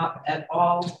E. Hop et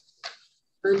al.,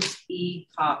 Bruce E.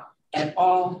 Hop et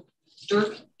al.,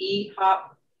 Dirk E.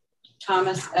 Hop,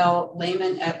 Thomas L.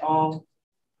 Lehman et al.,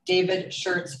 David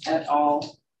Schertz et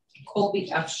al.,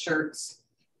 Colby F. Schertz,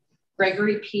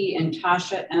 Gregory P. and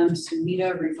Tasha M.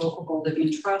 Sumida Revocable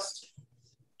Living Trust,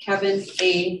 Kevin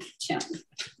A. Tim.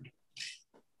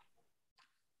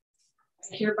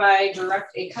 I hereby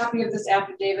direct a copy of this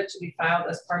affidavit to be filed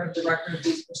as part of the record of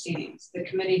these proceedings. The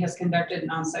committee has conducted an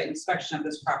on-site inspection of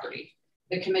this property.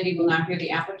 The committee will now hear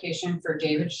the application for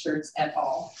David Schertz et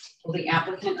al. Will the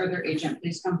applicant or their agent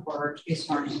please come forward to be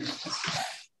sworn in?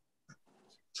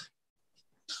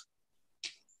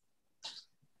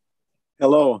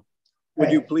 Hello.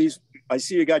 Would you please, I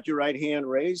see you got your right hand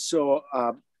raised. So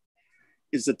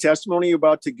is the testimony you're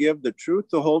about to give the truth,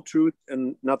 the whole truth,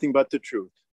 and nothing but the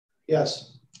truth?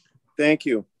 Yes. Thank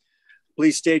you.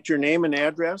 Please state your name and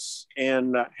address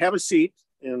and have a seat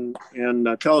and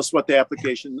tell us what the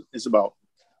application is about.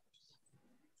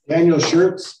 Daniel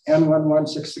Schertz,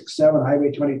 N11667,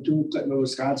 Highway 22, Clinton,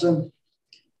 Wisconsin.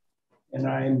 And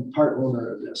I'm part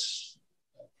owner of this.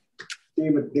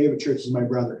 David Schertz is my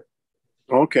brother.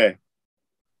 Okay.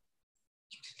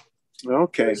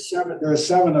 Okay. There are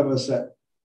seven of us that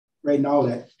right now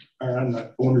that are on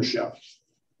the ownership.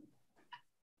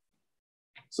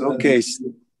 So okay,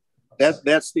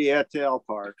 that's the ATL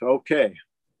part. Okay.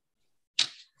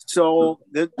 So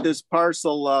this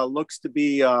parcel looks to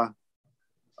be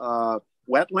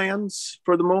wetlands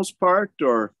for the most part,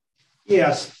 or?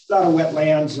 Yes, a lot of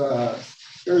wetlands.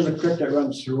 There's a creek that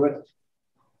runs through it.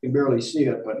 You can barely see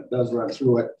it, but it does run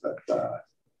through it. But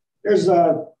there's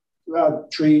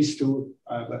trees too,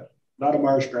 but a lot of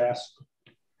marsh grass.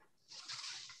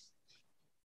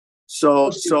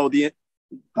 So the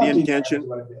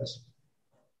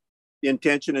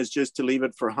intention is just to leave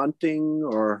it for hunting,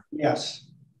 or? Yes.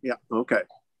 Yeah. Okay.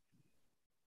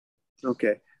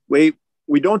 Okay. We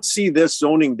don't see this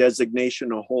zoning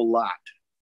designation a whole lot.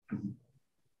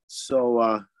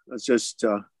 So it's just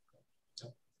a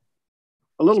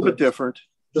little bit different.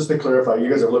 Just to clarify, you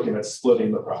guys are looking at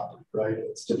splitting the property, right?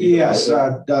 It's to be yes.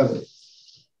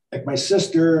 Like my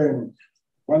sister and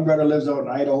one brother lives out in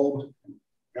Idaho.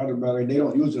 The other brother, they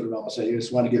don't use it at all. So they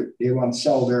just want to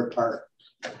sell their part.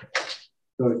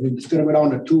 So it's going to go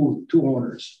down to two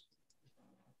owners.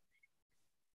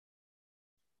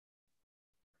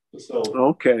 So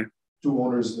okay, two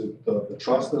owners, the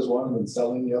trust is one and then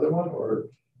selling the other one, or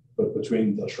but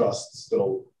between the trusts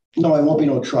still? No, it won't be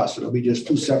no trust. It'll be just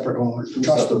two separate owners. The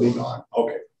trust will be gone.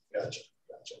 Okay, gotcha.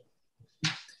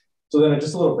 So then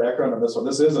just a little background on this one.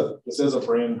 This is a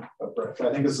brand. I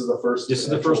think this is the first. This is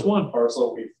the first one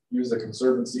parcel we've used the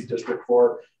Conservancy District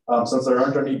for. Since there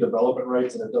aren't any development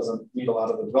rights and it doesn't meet a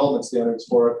lot of the development standards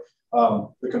for it,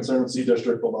 the Conservancy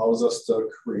District allows us to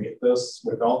create this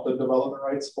without the development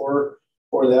rights for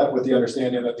that, with the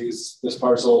understanding that this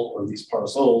parcel or these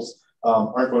parcels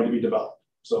aren't going to be developed.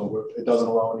 So it doesn't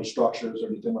allow any structures or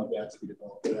anything like that to be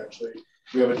developed. It actually,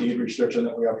 we have a deed restriction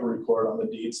that we have to record on the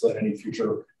deed so that any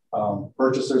future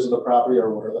purchasers of the property are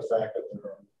aware of the fact that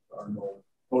there are no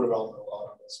development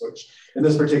allowed on this, which in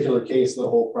this particular case, the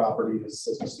whole property is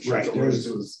right. There's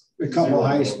a couple of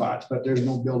high spots, but there's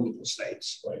no buildable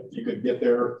sites. Right. If you could get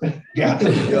there. Yeah.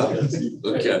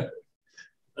 Okay.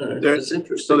 That's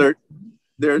interesting. So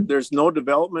there's no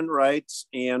development rights,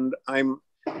 and I'm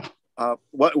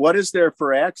what is there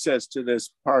for access to this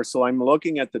parcel? I'm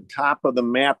looking at the top of the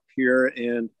map here,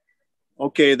 and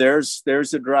okay, there's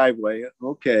a driveway.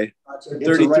 Okay,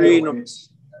 33,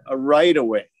 a right of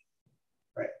way.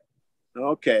 Right.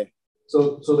 Okay.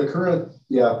 So the current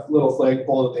little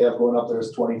flagpole that they have going up there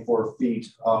is 24 feet.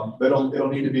 It'll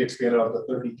need to be expanded up to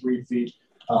 33 feet.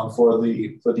 for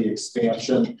the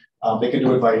expansion. They can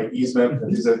do it by easement.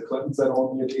 These are Clintons that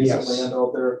own the adjacent land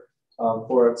out there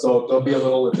for it. So there'll be a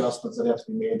little adjustments that have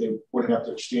to be made. They wouldn't have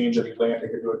to exchange any land. They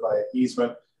could do it by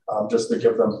easement just to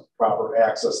give them proper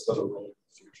access to the road in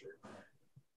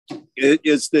the future.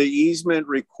 Is the easement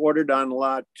recorded on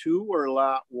lot 2 or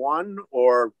lot 1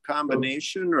 or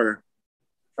combination or?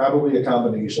 Probably a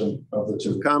combination of the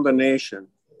two. Combination.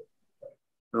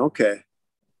 Okay.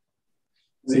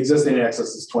 The existing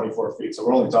access is 24 feet, so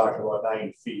we're only talking about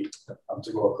 9 feet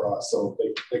to go across. So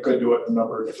they could do it in a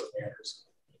number of different manners.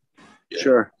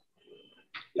 Sure.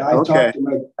 Yeah, I've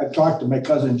talked to my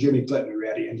cousin Jimmy Clinton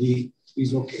already, and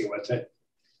he's okay with it.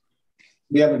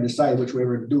 We haven't decided which way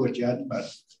we're going to do it yet,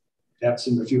 but that's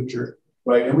in the future.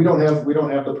 Right, and we don't have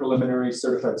the preliminary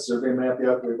certified survey map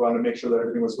yet. We want to make sure that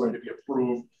everything was going to be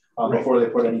approved before they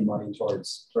put any money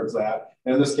towards that.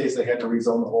 And in this case, they had to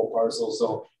rezone the whole parcel,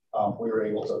 so we were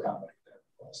able to accommodate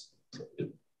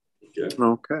that.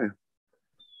 Okay.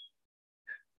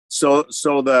 So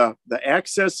the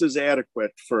access is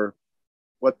adequate for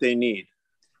what they need.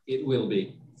 It will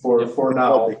be for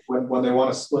now. When they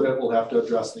want to split it, we'll have to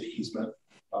address the easement.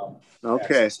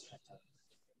 Okay. Access.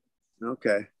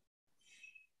 Okay.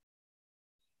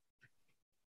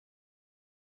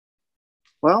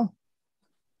 Well,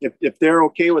 if they're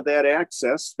okay with that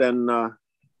access, then I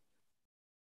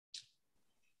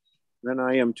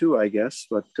am too, I guess.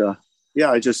 But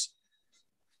yeah,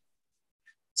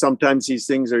 sometimes these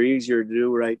things are easier to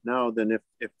do right now than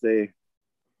if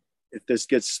this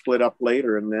gets split up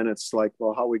later, and then it's like,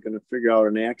 well, how are we going to figure out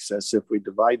an access if we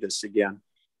divide this again?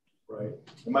 Right.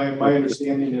 My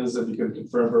understanding is that you can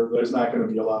confirm there's not going to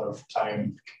be a lot of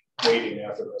time waiting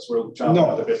after this. We're chomping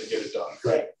at the bit to get it done.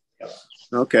 Right. Yeah.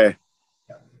 Okay.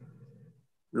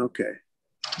 Okay.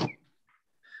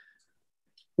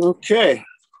 Okay.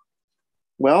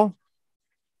 Well,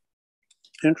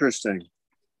 interesting.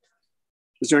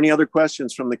 Is there any other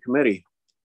questions from the committee?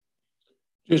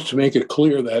 Just to make it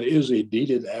clear, that is a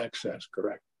deeded access,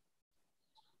 correct?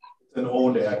 It's an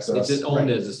owned access. It's owned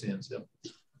as it stands. Yep.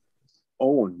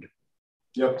 Owned.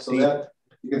 Yep. So that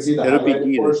you can see the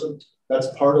highlighted portion. That's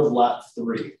part of lot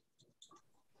 3.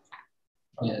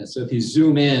 Yeah. So if you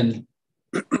zoom in,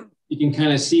 you can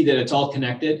kind of see that it's all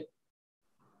connected.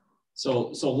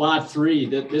 So lot 3,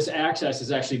 this access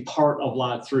is actually part of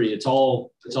lot 3. It's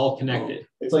all connected.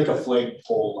 It's like a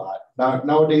flagpole lot.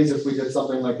 Nowadays, if we did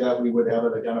something like that, we would have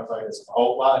it identified as an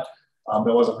outlot.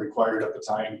 That wasn't required at the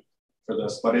time for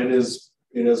this, but it is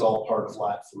all part of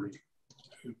lot 3.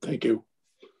 Thank you.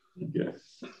 Okay.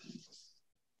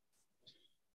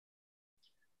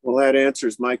 Well, that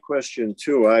answers my question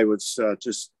too. I was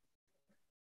just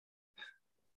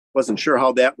wasn't sure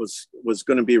how that was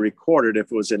going to be recorded,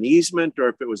 if it was an easement or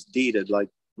if it was deeded, like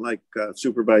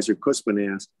Supervisor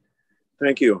Kussman asked.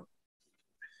 Thank you.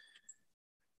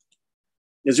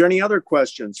 Is there any other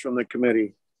questions from the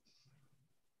committee?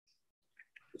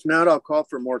 If not, I'll call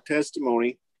for more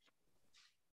testimony.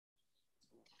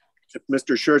 If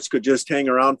Mr. Schertz could just hang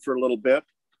around for a little bit.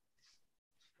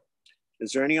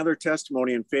 Is there any other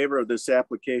testimony in favor of this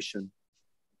application?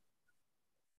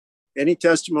 Any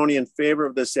testimony in favor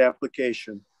of this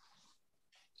application?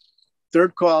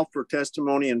 Third call for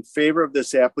testimony in favor of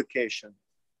this application.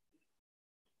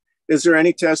 Is there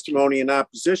any testimony in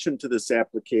opposition to this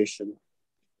application?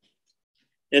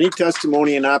 Any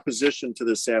testimony in opposition to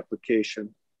this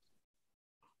application?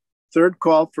 Third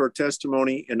call for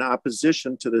testimony in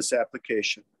opposition to this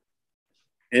application.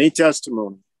 Any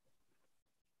testimony?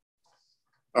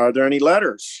 Are there any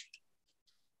letters?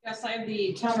 Yes, I have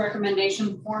the town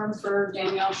recommendation form for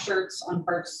Danielle Schertz on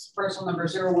parcel number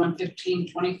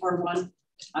 0115-241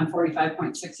 on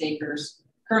 45.6 acres.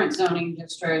 Current zoning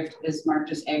district is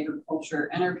marked as agriculture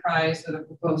enterprise with a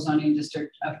proposed zoning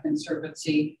district of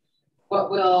conservancy. What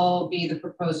will be the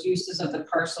proposed uses of the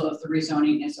parcel if the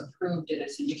rezoning is approved? It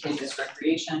is indicated as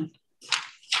recreation.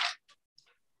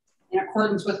 In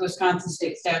accordance with Wisconsin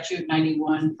State Statute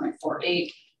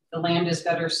 91.48, the land is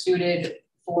better suited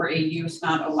for a use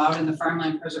not allowed in the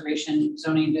farmland preservation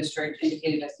zoning district,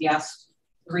 indicated as yes.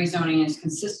 The rezoning is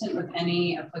consistent with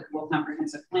any applicable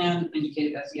comprehensive plan,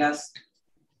 indicated as yes.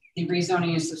 The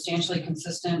rezoning is substantially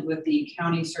consistent with the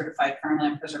county certified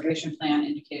farmland preservation plan,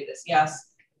 indicated as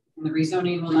yes. And the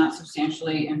rezoning will not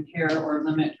substantially impair or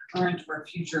limit current or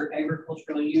future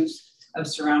agricultural use of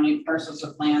surrounding parcels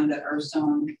of land that are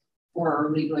zoned or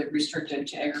are legally restricted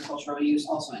to agricultural use,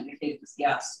 also indicated as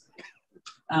yes.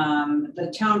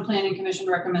 The Town Planning Commission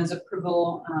recommends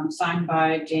approval signed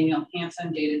by Daniel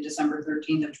Hansen, dated December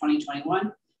 13th of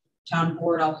 2021. Town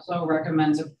Board also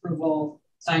recommends approval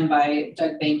signed by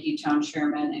Doug Banky, Town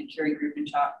Chairman, and Carrie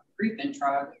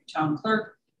Griepentrog, Town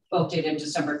Clerk, both dated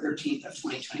December 13th of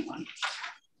 2021.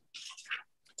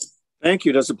 Thank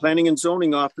you. Does the Planning and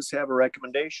Zoning Office have a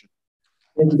recommendation?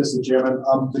 Thank you, Mr. Chairman.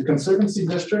 The Conservancy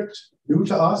District, new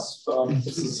to us.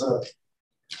 This is a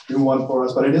new one for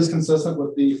us, but it is consistent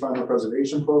with the Farmer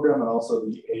Preservation Program and also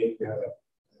the ag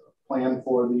plan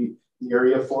for the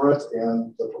area for it.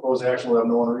 And the proposed action will have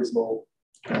no unreasonable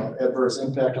adverse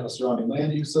impact on the surrounding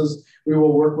land uses. We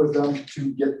will work with them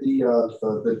to get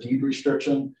the deed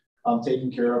restriction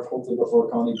taken care of, hopefully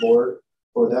before county board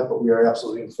for that, but we are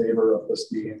absolutely in favor of this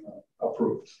being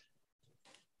approved.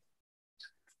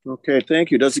 Okay,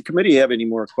 thank you. Does the committee have any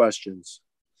more questions?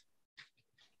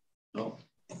 No.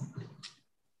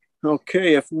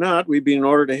 Okay, if not, we'd be in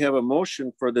order to have a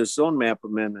motion for this zone map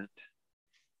amendment.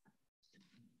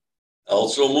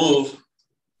 Also move.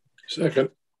 Second.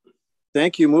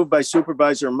 Thank you. Moved by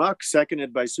Supervisor Muck,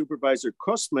 seconded by Supervisor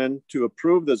Kussman to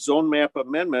approve the zone map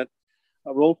amendment.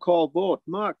 A roll call vote.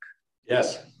 Muck.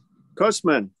 Yes.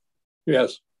 Kussman.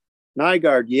 Yes.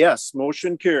 Nygaard, yes.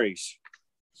 Motion carries.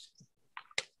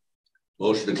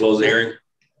 Motion to close the hearing.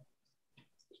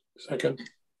 Second.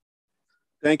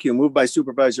 Thank you. Moved by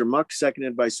Supervisor Muck,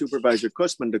 seconded by Supervisor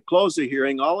Kussman to close the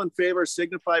hearing. All in favor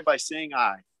signify by saying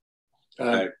aye.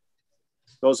 Aye.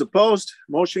 Those opposed,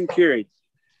 motion carried.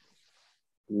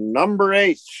 Number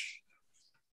 8.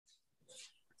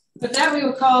 With that, we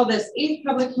will call this 8th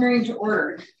public hearing to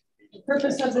order. The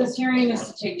purpose of this hearing is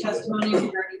to take testimony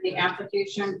regarding the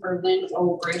application for Lynn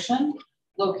O. Gratian,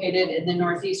 located in the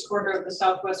northeast quarter of the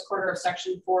southwest quarter of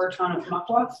Section 4, Town of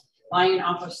Muckwa, lying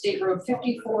off of State Road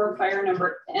 54, fire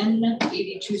number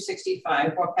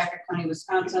N8265, Waupaca County,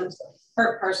 Wisconsin,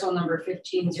 part parcel number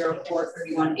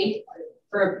 1504318,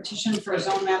 for a petition for a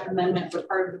zone map amendment for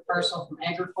part of the parcel from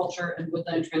agriculture and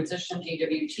woodland transition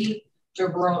AWT to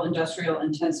rural industrial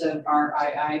intensive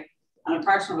RII on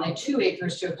approximately 2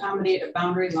 acres to accommodate a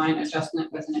boundary line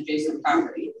adjustment with an adjacent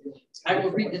property. I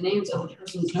will read the names of the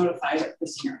persons notified at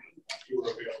this hearing.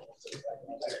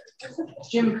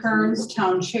 Jim Kearns,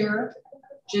 Town Chair;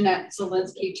 Jeanette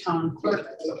Zielinski, Town Clerk;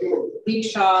 Lee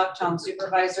Shaw, Town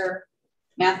Supervisor;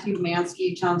 Matthew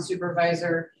Mansky, Town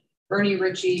Supervisor; Bernie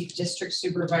Ritchie, District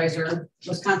Supervisor;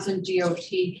 Wisconsin DOT,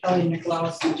 Kelly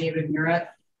Nicklaus and David Muret;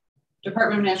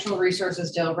 Department of Natural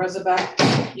Resources, Dale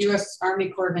Rezabeck; U.S. Army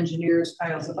Corps of Engineers,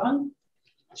 Kyle Zabun;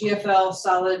 GFL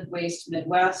Solid Waste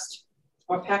Midwest;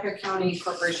 Waupaca County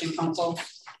Corporation Council;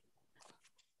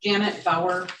 Janet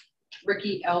Bauer;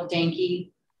 Ricky L.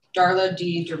 Danke; Darla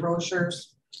D.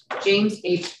 DeRochers; James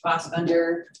H.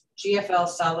 Fassbender; GFL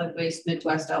Solid Waste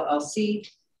Midwest LLC;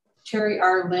 Terry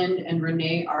R. Lind and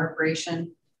Renee R.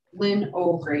 Gratian; Lynn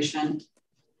O. Gratian;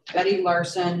 Betty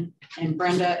Larson, and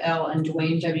Brenda L. and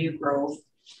Dwayne W. Grove;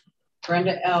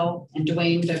 Brenda L. and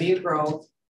Dwayne W. Grove;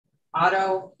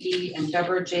 Otto E. and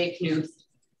Deborah J. Knuth;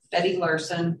 Betty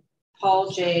Larson; Paul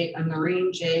J. and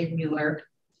Maureen J. Mueller;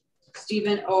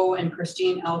 Stephen O. and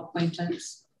Christine L.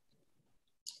 Quaintance;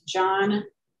 John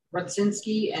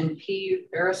Rudzinski and P.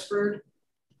 Beresford;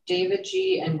 David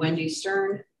G. and Wendy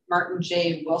Stern; Martin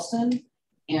J. Wilson,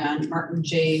 and Martin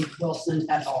J. Wilson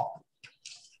et al.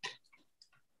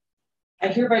 I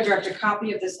hereby direct a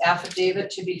copy of this affidavit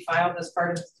to be filed as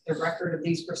part of the record of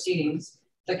these proceedings.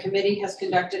 The committee has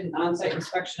conducted an on-site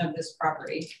inspection of this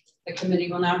property. The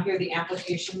committee will now hear the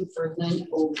application for Lynn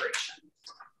O. Gratian.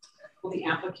 Will the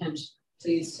applicant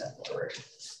please step forward?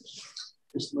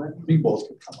 Just let me both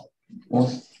come up.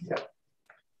 Yeah.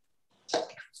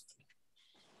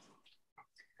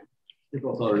 You're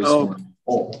both already sworn.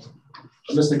 Oh,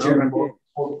 Mr. Chairman,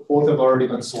 both have already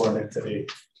been sworn in today.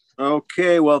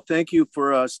 Okay, well, thank you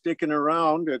for sticking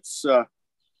around. It's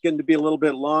getting to be a little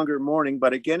bit longer morning,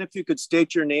 but again, if you could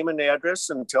state your name and address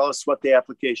and tell us what the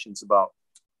application's about.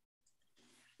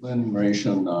 Lynn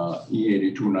Gratian,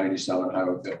 E8297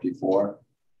 Highway 54.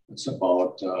 It's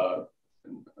about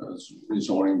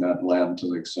rezoning that land to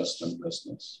the existing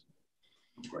business.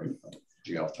 Great,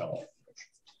 GFL.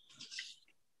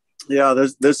 Yeah,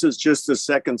 this is just the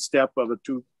second step of a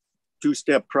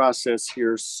two-step process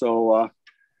here. So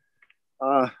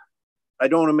I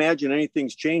don't imagine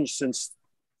anything's changed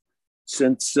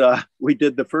since we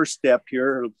did the first step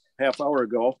here a half hour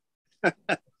ago.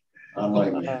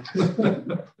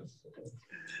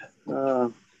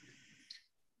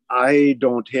 I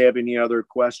don't have any other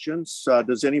questions.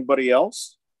 Does anybody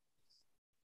else?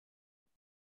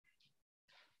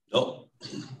 No.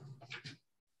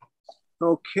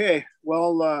 Okay,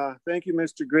 well, thank you,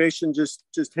 Mr. Gratian. Just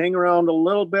hang around a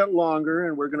little bit longer,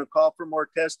 and we're going to call for more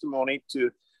testimony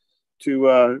to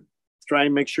try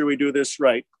and make sure we do this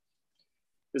right.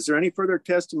 Is there any further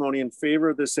testimony in favor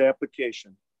of this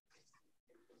application?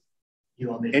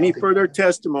 Any further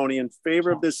testimony in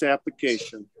favor of this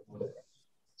application?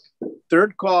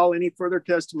 Third call, any further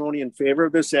testimony in favor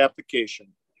of this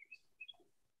application?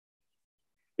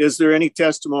 Is there any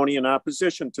testimony in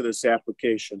opposition to this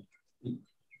application?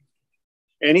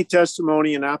 Any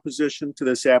testimony in opposition to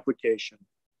this application?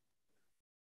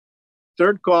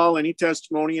 Third call, any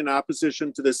testimony in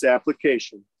opposition to this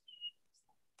application?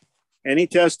 Any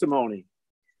testimony?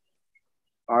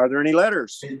 Are there any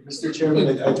letters? Hey, Mr.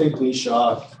 Chairman, I think Lee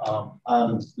Shaw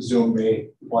on Zoom may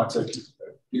want to. Do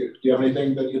you have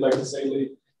anything that you'd like to say,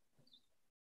 Lee?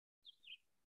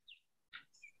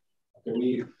 Okay,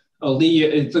 Lee. Oh, Lee,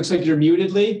 it looks like you're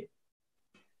muted, Lee.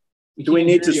 Do we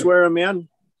need to swear him in?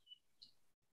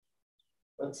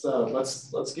 Let's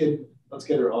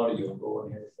get her audio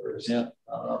going here first. Yeah.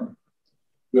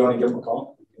 We want to give him a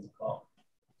call. Give him a call.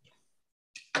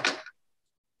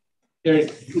 Here,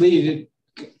 Lee.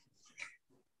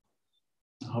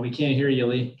 Oh, we can't hear you,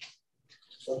 Lee.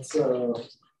 Let's you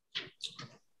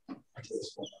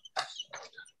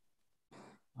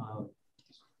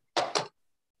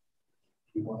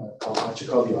want to call? Why don't you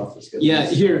call the office? Yeah,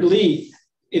 here, Lee.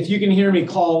 If you can hear me,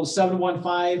 call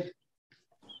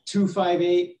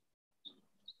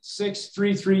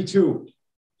 715-258-6332.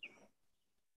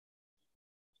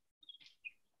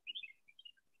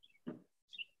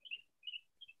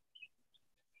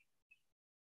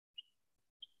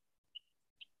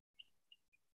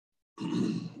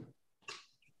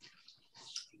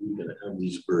 We're gonna have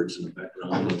these birds in the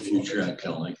background in the future. I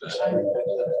kind of like that.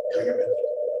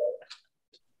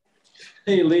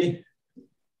 Hey, Lee.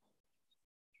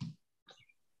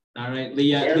 All right,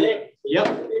 Lee. Lee.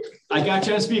 Yep, I got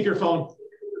you on speakerphone.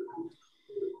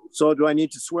 So do I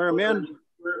need to swear him in?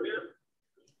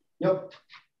 Yep.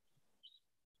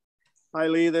 Hi,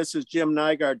 Lee. This is Jim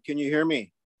Nygaard. Can you hear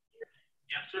me?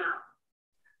 Yes, sir.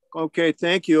 Okay,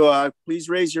 thank you. Please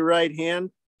raise your right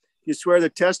hand. You swear the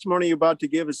testimony you're about to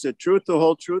give is the truth, the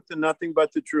whole truth, and nothing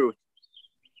but the truth.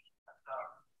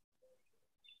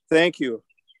 Thank you.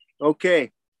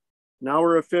 Okay, now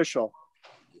we're official.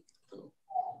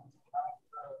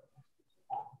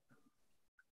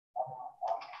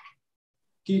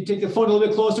 Can you take the phone a little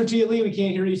bit closer to you, Lee? We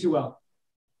can't hear you too well.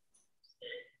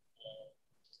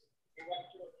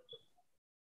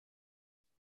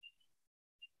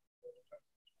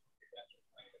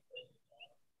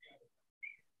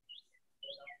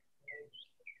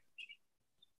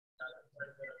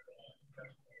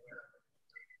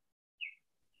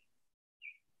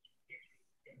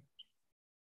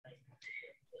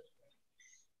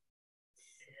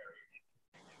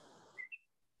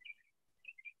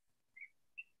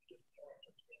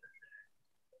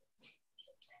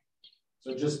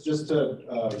 So just to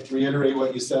reiterate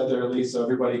what you said there, Lee, so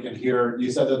everybody can hear, you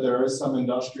said that there is some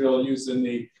industrial use in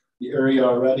the area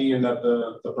already, and that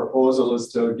the proposal is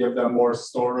to give them more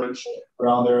storage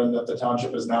around there, and that the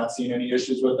township has not seen any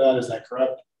issues with that. Is that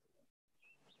correct?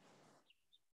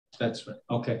 That's right.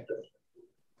 Okay.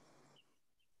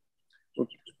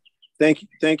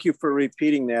 Thank you for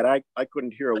repeating that. I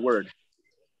couldn't hear a word.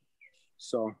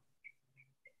 So.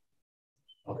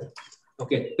 Okay.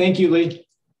 Okay. Thank you, Lee.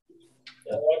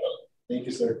 Yeah. Thank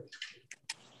you, sir.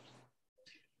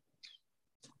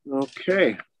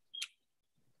 Okay.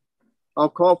 I'll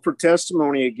call for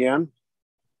testimony again.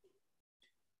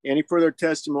 Any further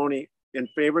testimony in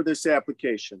favor of this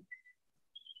application?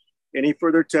 Any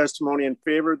further testimony in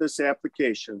favor of this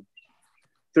application?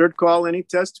 Third call, any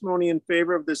testimony in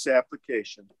favor of this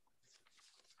application?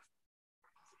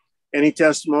 Any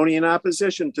testimony in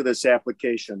opposition to this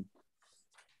application?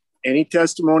 Any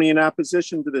testimony in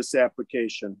opposition to this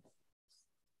application?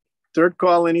 Third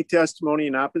call, any testimony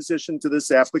in opposition to this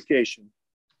application?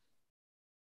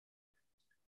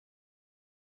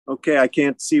 Okay, I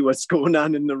can't see what's going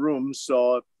on in the room,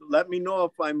 so let me know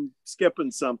if I'm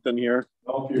skipping something here.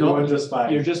 Oh, you're doing just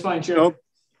fine. You're just fine, Chair. Oh,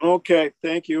 okay,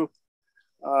 thank you.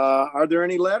 Are there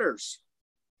any letters?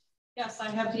 Yes,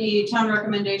 I have the town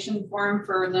recommendation form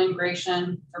for Lynn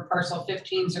Gratian for parcel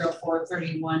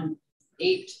 150431-8.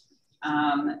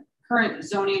 Current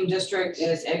zoning district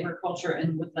is agriculture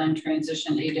and woodland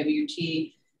transition AWT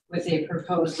with a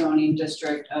proposed zoning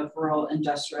district of rural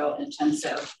industrial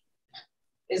intensive.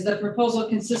 Is the proposal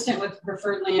consistent with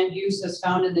preferred land use as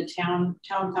found in the town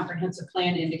comprehensive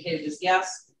plan? Indicated as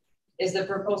yes. Is the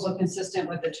proposal consistent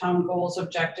with the town goals,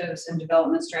 objectives, and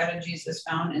development strategies as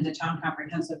found in the town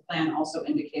comprehensive plan? Also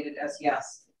indicated as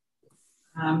yes.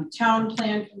 Town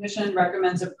Plan Commission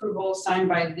recommends approval signed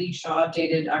by Lee Shaw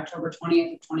dated October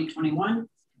 20th of 2021.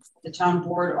 The town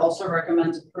board also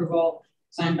recommends approval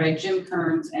signed by Jim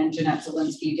Kearns and Jeanette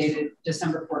Zielinski, dated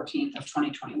December 14th of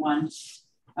 2021.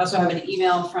 I also have an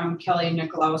email from Kelly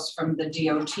Nicolaus from the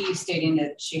DOT stating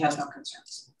that she has no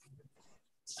concerns.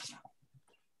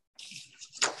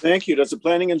 Thank you. Does the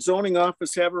Planning and Zoning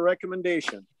Office have a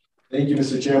recommendation? Thank you,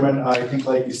 Mr. Chairman. I think,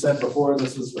 like you said before,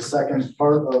 this is the second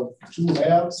part of 2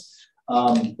 halves.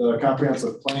 The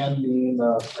comprehensive plan being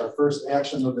our first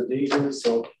action of the day here.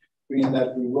 So being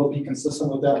that we will be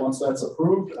consistent with that once that's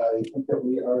approved, I think that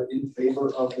we are in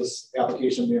favor of this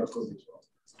application being approved as well.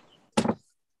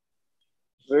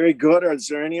 Very good. Is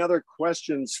there any other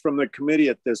questions from the committee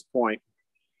at this point?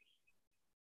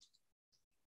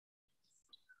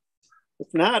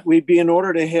 If not, we'd be in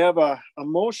order to have a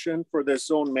motion for this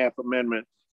zone map amendment.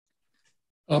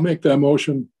 I'll make that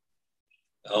motion.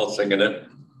 I'll second it.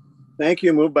 Thank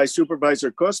you. Moved by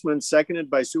Supervisor Kussman, seconded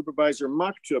by Supervisor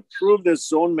Muck to approve this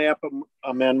zone map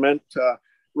amendment.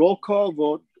 Roll call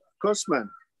vote. Kussman.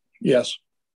 Yes.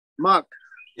 Muck.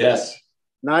 Yes.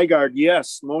 Nygaard,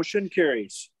 yes. Motion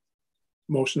carries.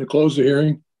 Motion to close the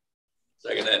hearing.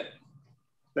 Second it.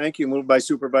 Thank you. Moved by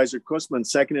Supervisor Kussman,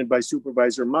 seconded by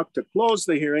Supervisor Muck to close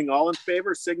the hearing. All in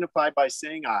favor signify by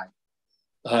saying aye.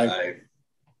 Aye. Aye.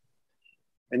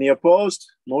 Any opposed?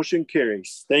 Motion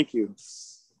carries. Thank you.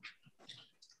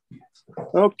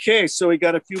 Okay, so we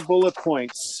got a few bullet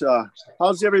points.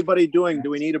 How's everybody doing?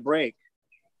 Do we need a break?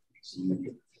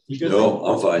 No,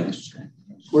 I'm fine.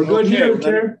 We're good Okay, here,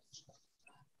 Chair.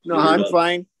 No, I'm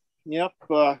fine. Yep,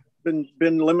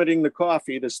 been limiting the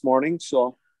coffee this morning,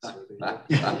 so.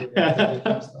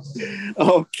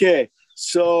 Okay,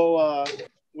 so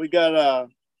we got a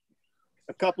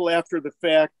couple after the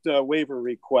fact waiver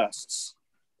requests.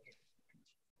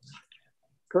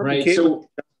 Right, so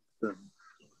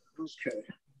okay.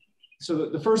 So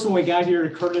the first one we got here,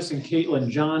 Curtis and Caitlin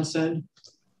Johnson.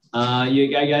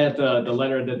 I got the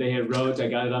letter that they had wrote. I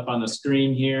got it up on the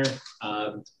screen here.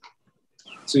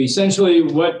 So essentially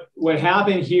what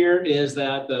happened here is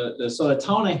that the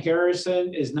town of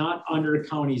Harrison is not under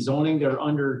county zoning, they're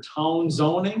under town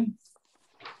zoning.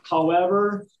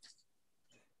 However,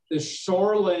 the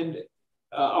shoreland,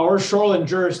 our shoreland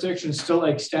jurisdiction still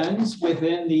extends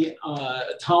within the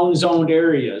town zoned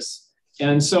areas.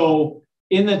 And so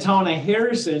in the town of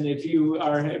Harrison, if you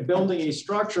are building a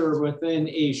structure within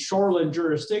a shoreland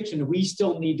jurisdiction, we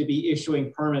still need to be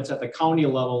issuing permits at the county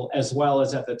level as well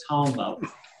as at the town level.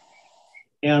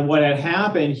 And what had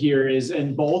happened here is,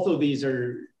 and both of these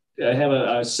have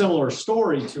a similar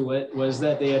story to it, was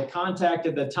that they had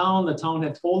contacted the town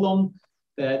had told them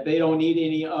that they don't need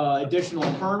any additional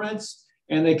permits,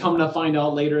 and they come to find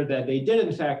out later that they did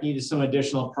in fact need some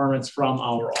additional permits from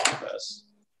our office.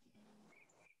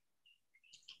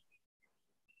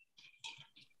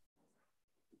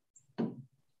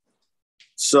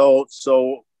 So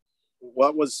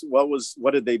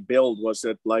what did they build? Was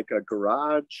it like a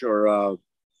garage or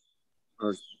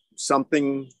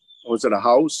something? Was it a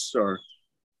house or?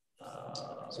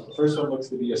 So the first one looks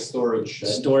to be a storage shed.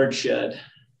 Storage shed.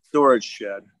 Storage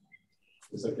shed.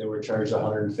 Looks like they were charged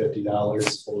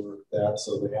 $150 for that.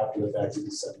 So the after the fact would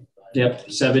be $75. Yep,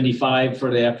 $75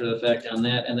 for the after the fact on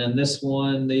that. And then this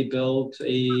one, they built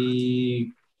a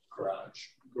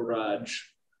garage.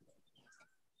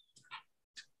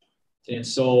 And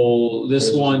so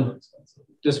this one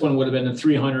would have been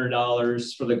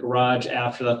 $300 for the garage.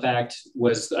 After the fact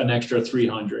was an extra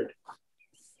 $300.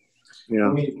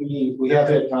 Yeah, we have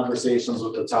had conversations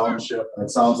with the township, and it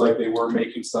sounds like they were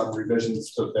making some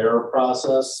revisions to their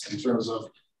process in terms of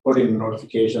putting the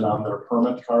notification on their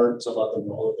permit card to let them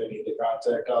know that they need to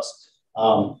contact us.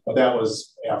 But that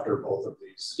was after both of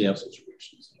these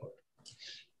situations.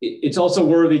 It's also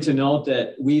worthy to note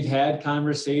that we've had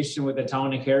conversation with the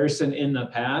town of Harrison in the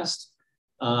past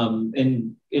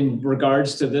in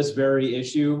regards to this very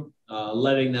issue,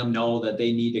 letting them know that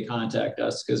they need to contact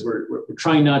us because we're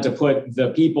trying not to put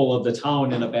the people of the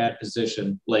town in a bad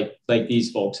position like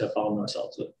these folks have found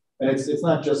themselves in. And it's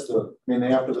not just the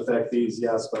after the fact fees,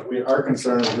 yes, but our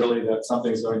concern is really that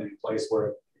something's going to be placed where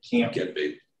it can't get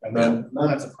big. And then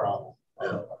it's a problem,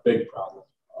 a big problem.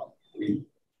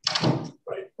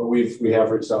 But we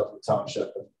have reached out to the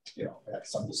township and had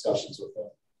some discussions with them.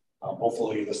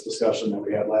 Hopefully this discussion that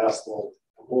we had last will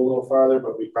go a little farther,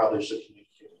 but we probably should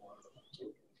communicate more with them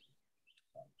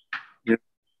too.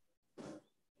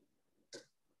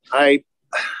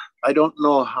 I don't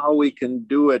know how we can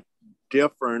do it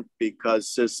different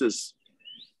because this is,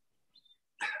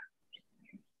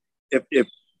 if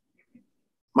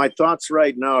my thoughts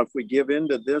right now, if we give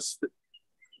into this,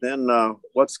 then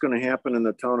what's going to happen in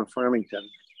the town of Farmington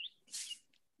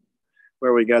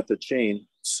where we got the chain?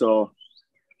 So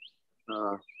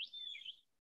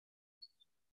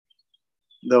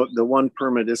the one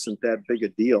permit isn't that big a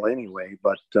deal anyway,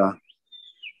 but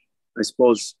I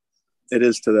suppose it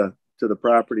is to the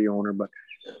property owner, but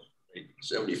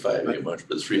 75 ain't much,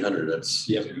 but 300, that's,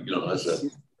 you know, that's a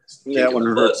that one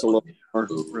hurts a little more,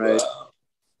 right?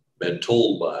 Been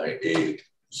told by a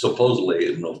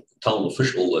supposedly town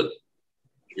official that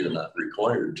you're not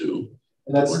required to.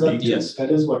 And that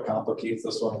is what complicates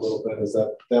this one a little bit, is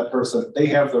that person, they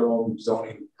have their own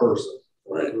zoning person,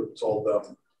 right, who told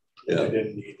them they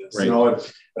didn't need this. Right. You know,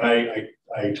 and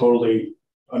I totally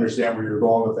understand where you're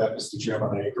going with that, Mr.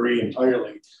 Chairman. I agree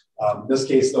entirely. In this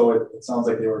case, though, it sounds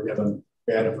like they were given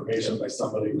bad information by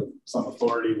somebody with some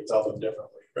authority to tell them differently.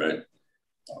 Right.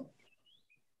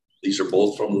 These are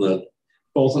both from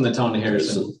both in the town of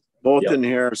Harrison. Both in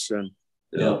Harrison.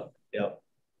 Yeah.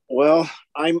 Well,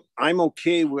 I'm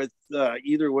okay with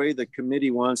either way the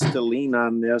committee wants to lean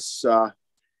on this,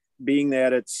 being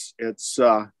that it's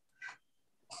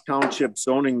township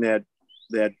zoning that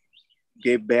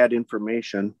gave bad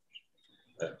information.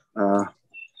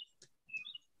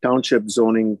 Township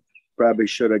zoning probably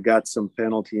should have got some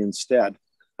penalty instead.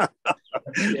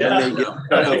 They get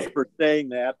credit for saying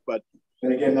that, but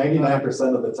and again,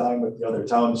 99% of the time with the other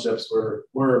townships, we're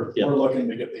looking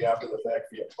to get the after the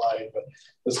fact fee applied, but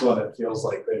this one it feels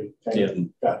like they kind of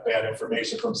got bad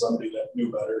information from somebody that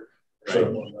knew better, should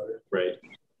have known better. Right.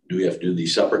 Do we have to do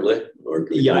these separately, or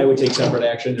I would take separate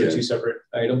action. They're two separate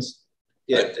items.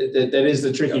 Yeah, that is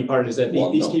the tricky part, is that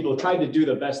these people tried to do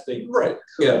the best they could.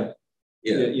 Yeah.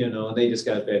 You know, they just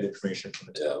got bad information from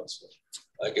the town. So.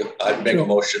 I'd make a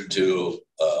motion to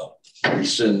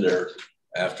rescind their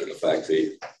after the fact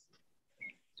fee.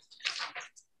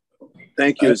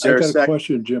 Thank you. Is there a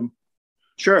question, Jim?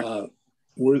 Sure.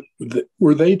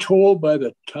 Were they told by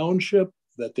the township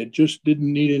that they just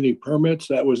didn't need any permits?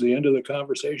 That was the end of the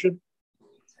conversation?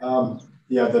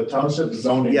 Yeah, the township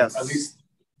zoning, yes. At least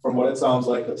from what it sounds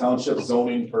like, the township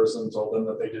zoning person told them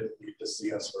that they didn't need to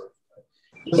see us for.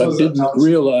 But didn't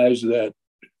realize that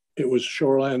it was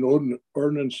shoreline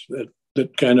ordinance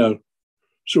that kind of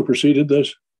superseded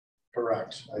this?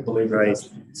 Correct. I believe right.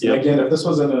 Again, if this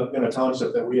was in a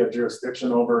township that we have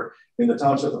jurisdiction over, I mean, the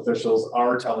township officials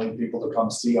are telling people to come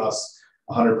see us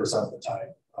 100% of the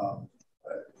time.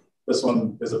 This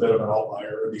one is a bit of an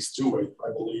outlier. These two,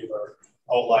 I believe, are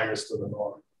outliers to the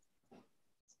norm.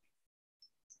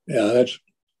 Yeah,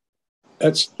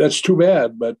 that's too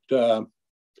bad, but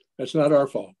that's not our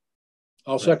fault.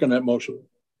 I'll second that motion.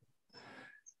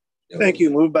 Thank you.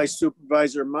 Moved by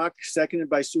Supervisor Muck, seconded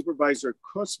by Supervisor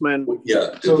Kussman.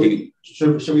 Yeah. So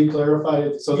should we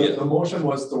clarify? So the motion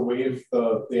was to waive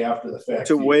the after the fact.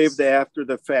 To waive the after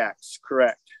the facts,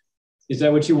 correct. Is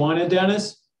that what you wanted,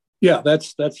 Dennis? Yeah,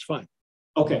 that's fine.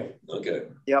 Okay.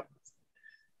 Yep.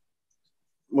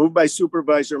 Moved by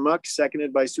Supervisor Muck,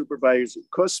 seconded by Supervisor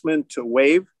Kussman to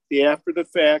waive the after the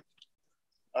fact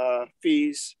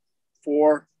fees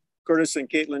for Curtis and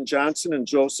Caitlin Johnson and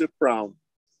Joseph Brown.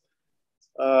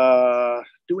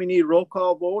 Do we need roll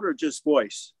call vote or just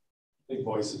voice? I think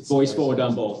voice. Voice vote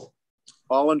on both.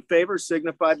 All in favor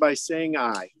signify by saying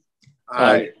aye.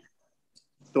 Aye.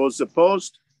 Those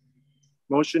opposed,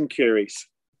 motion carries.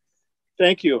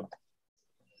 Thank you.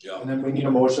 Yeah. And then we need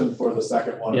a motion for the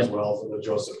second one as well, for the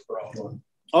Joseph Brown one.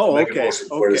 Oh, okay.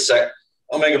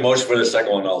 I'll make a motion for the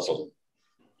second one also.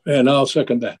 And I'll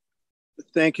second that.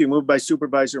 Thank you. Moved by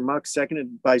Supervisor Muck,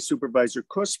 seconded by Supervisor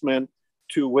Kussman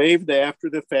to waive the after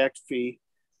the fact fee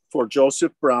for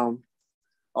Joseph Brown.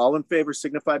 All in favor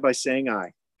signify by saying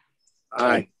aye.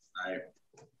 Aye. Aye.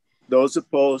 Those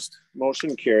opposed,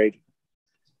 motion carried.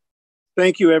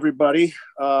 Thank you, everybody.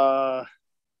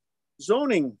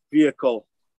 Zoning vehicle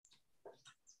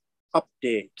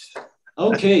update.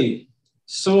 Okay,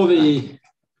 so the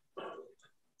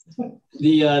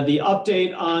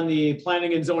update on the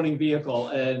planning and zoning vehicle,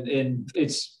 and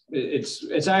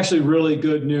it's actually really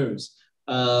good news.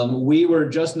 We were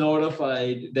just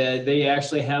notified that they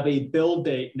actually have a build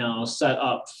date now set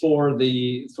up for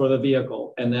the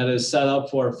vehicle, and that is set up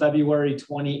for February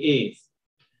 28th.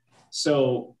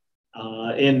 So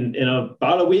in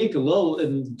about a week,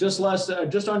 just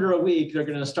under a week, they're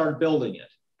going to start building it.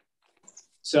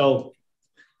 So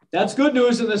that's good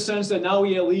news in the sense that now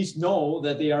we at least know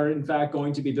that they are in fact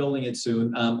going to be building it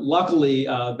soon. Luckily,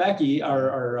 Becky,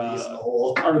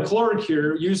 our clerk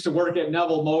here, used to work at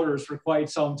Neville Motors for quite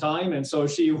some time, and so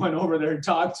she went over there and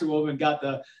talked to him and got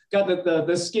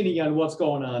the skinny on what's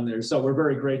going on there. So we're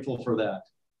very grateful for that.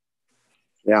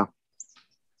 Yeah,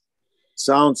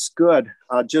 sounds good.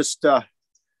 Just a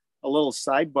little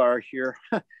sidebar here.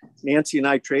 Nancy and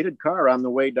I traded car on the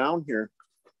way down here.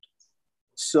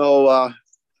 So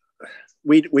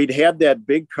we'd had that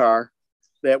big car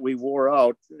that we wore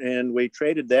out, and we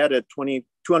traded that at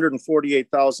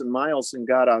 248,000 miles and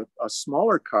got a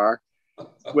smaller car,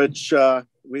 which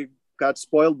we got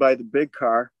spoiled by the big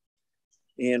car.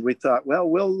 And we thought, well,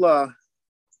 we'll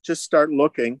just start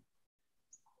looking.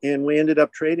 And we ended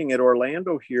up trading at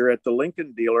Orlando here at the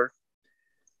Lincoln dealer.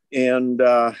 And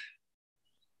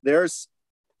there's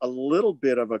a little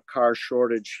bit of a car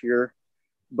shortage here,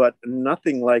 but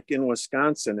nothing like in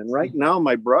Wisconsin. And right now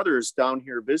my brother is down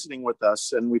here visiting with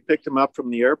us, and we picked him up from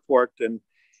the airport, and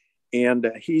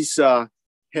he's head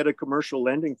of commercial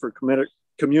lending for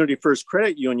Community First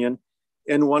Credit Union.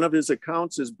 And one of his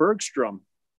accounts is Bergstrom.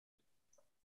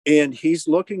 And he's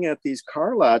looking at these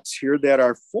car lots here that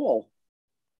are full.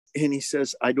 And he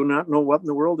says, I do not know what in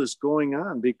the world is going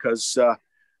on, because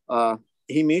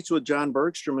he meets with John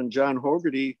Bergstrom and John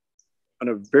Hogarty on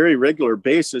a very regular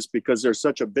basis because they're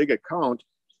such a big account.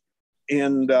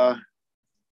 And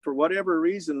for whatever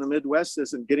reason, the Midwest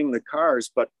isn't getting the cars,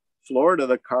 but Florida,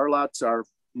 the car lots are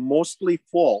mostly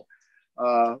full.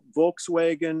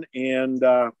 Volkswagen and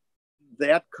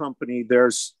that company,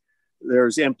 there's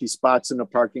empty spots in the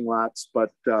parking lots,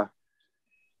 but the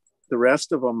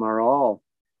rest of them are all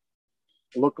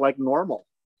look like normal.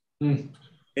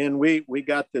 And we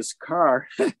got this car.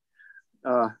 It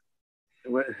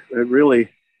really,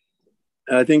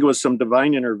 I think it was some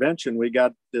divine intervention. We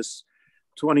got this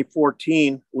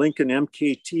 2014 Lincoln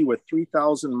MKT with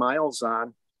 3,000 miles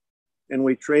on, and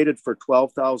we traded for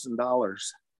 $12,000.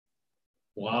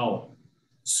 Wow.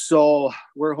 So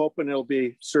we're hoping it'll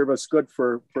serve us good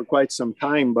for quite some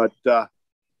time. But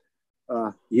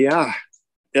yeah,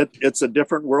 it's a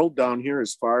different world down here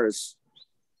as far as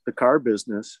the car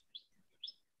business.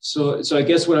 So I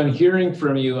guess what I'm hearing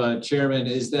from you, Chairman,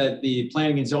 is that the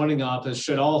Planning and Zoning Office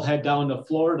should all head down to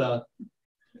Florida.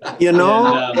 You know,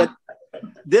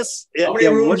 how many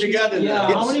rooms you got in there?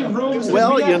 How many rooms?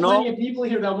 Well, we got you know, plenty of people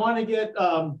here that want to get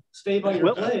stay by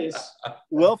your place.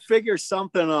 We'll figure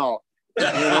something out. You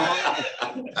know?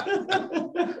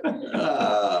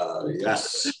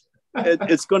 Yes.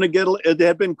 It's going to get. It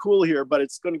had been cool here, but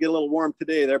it's going to get a little warm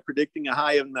today. They're predicting a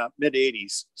high in the mid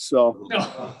 80s. So.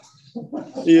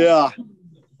 Yeah.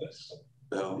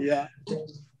 Yeah.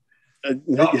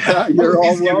 Yeah, you're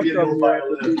all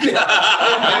welcome.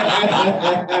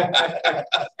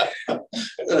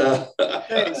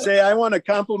 Hey, say, I want to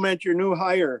compliment your new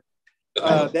hire.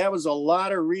 That was a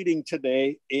lot of reading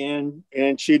today, and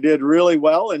she did really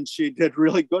well, and she did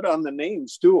really good on the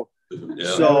names too.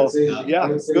 Yeah. So I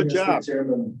would say, good Mr. job.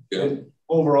 Chairman,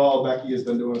 overall, Becky has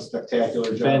been doing a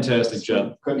spectacular job. Fantastic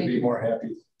job. Couldn't be more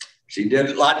happy. She did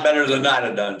a lot better than I'd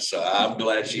have done, so I'm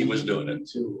glad she was doing it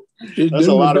too. That's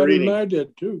a lot of reading. I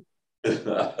did too.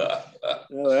 That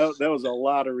was a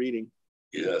lot of reading.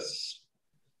 Yes.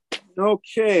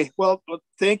 Okay. Well,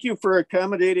 thank you for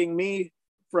accommodating me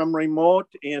from remote,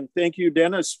 and thank you,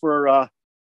 Dennis, for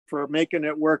making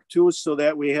it work too, so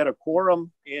that we had a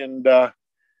quorum and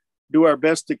do our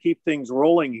best to keep things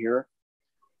rolling here.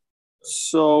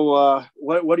 So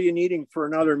what are you needing for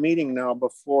another meeting now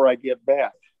before I get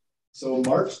back? So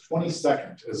March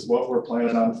 22nd is what we're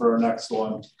planning on for our next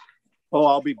one. Oh,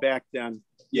 I'll be back then.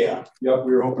 Yeah. Yep.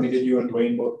 We were hoping to get you and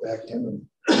Dwayne both back in.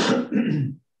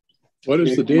 What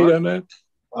is the date on that?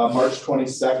 March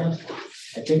 22nd.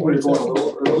 I think we're going a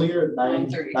little earlier,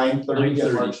 9:30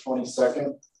 on March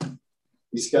 22nd.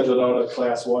 We scheduled out a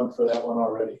class 1 for that one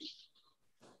already.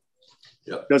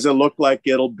 Yep. Does it look like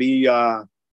it'll be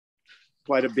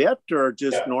quite a bit, or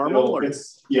just normal? Or?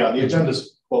 The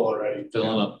agenda's full already.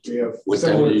 Filling up. We have What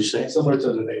time did you say? Similar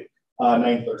to today,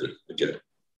 9:30. Okay.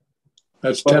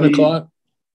 That's 10 o'clock?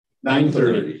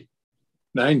 9:30.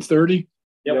 9:30?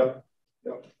 Yep.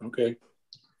 Okay.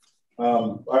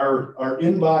 Our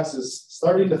inbox is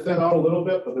starting to thin out a little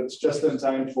bit, but it's just in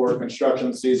time for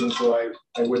construction season, so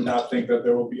I would not think that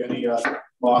there will be any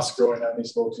moss growing on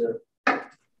these folks here.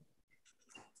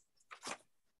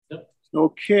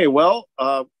 Okay, well,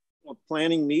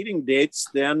 planning meeting dates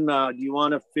then. Do you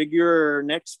want to figure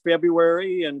next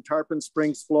February in Tarpon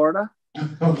Springs, Florida?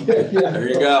 Okay, yeah. There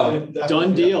you go.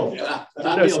 Done deal. Yeah.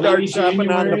 Done deal. Start Maybe shopping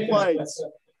on the January. flights.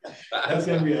 That's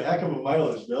going to be a heck of a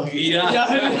mileage, Bill.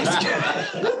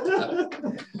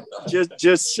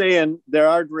 Just saying, there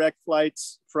are direct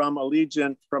flights from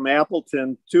Allegiant from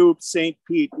Appleton to St.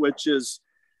 Pete, which is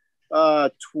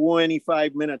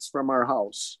 25 minutes from our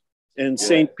house. And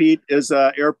St. Pete is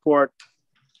an airport,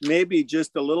 maybe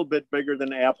just a little bit bigger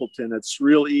than Appleton. It's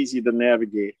real easy to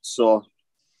navigate. So,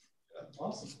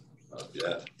 Awesome.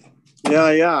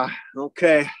 Yeah.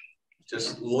 Okay.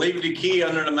 Just leave the key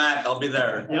under the mat. I'll be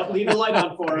there. Yep, leave the light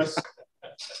on for us.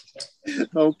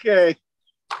 Okay.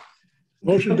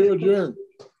 Motion to adjourn.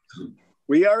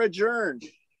 We are adjourned.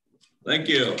 Thank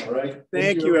you. All right.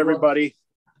 Thank you, everybody.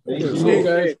 Thank you. See you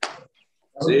guys.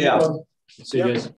 See ya. See you guys.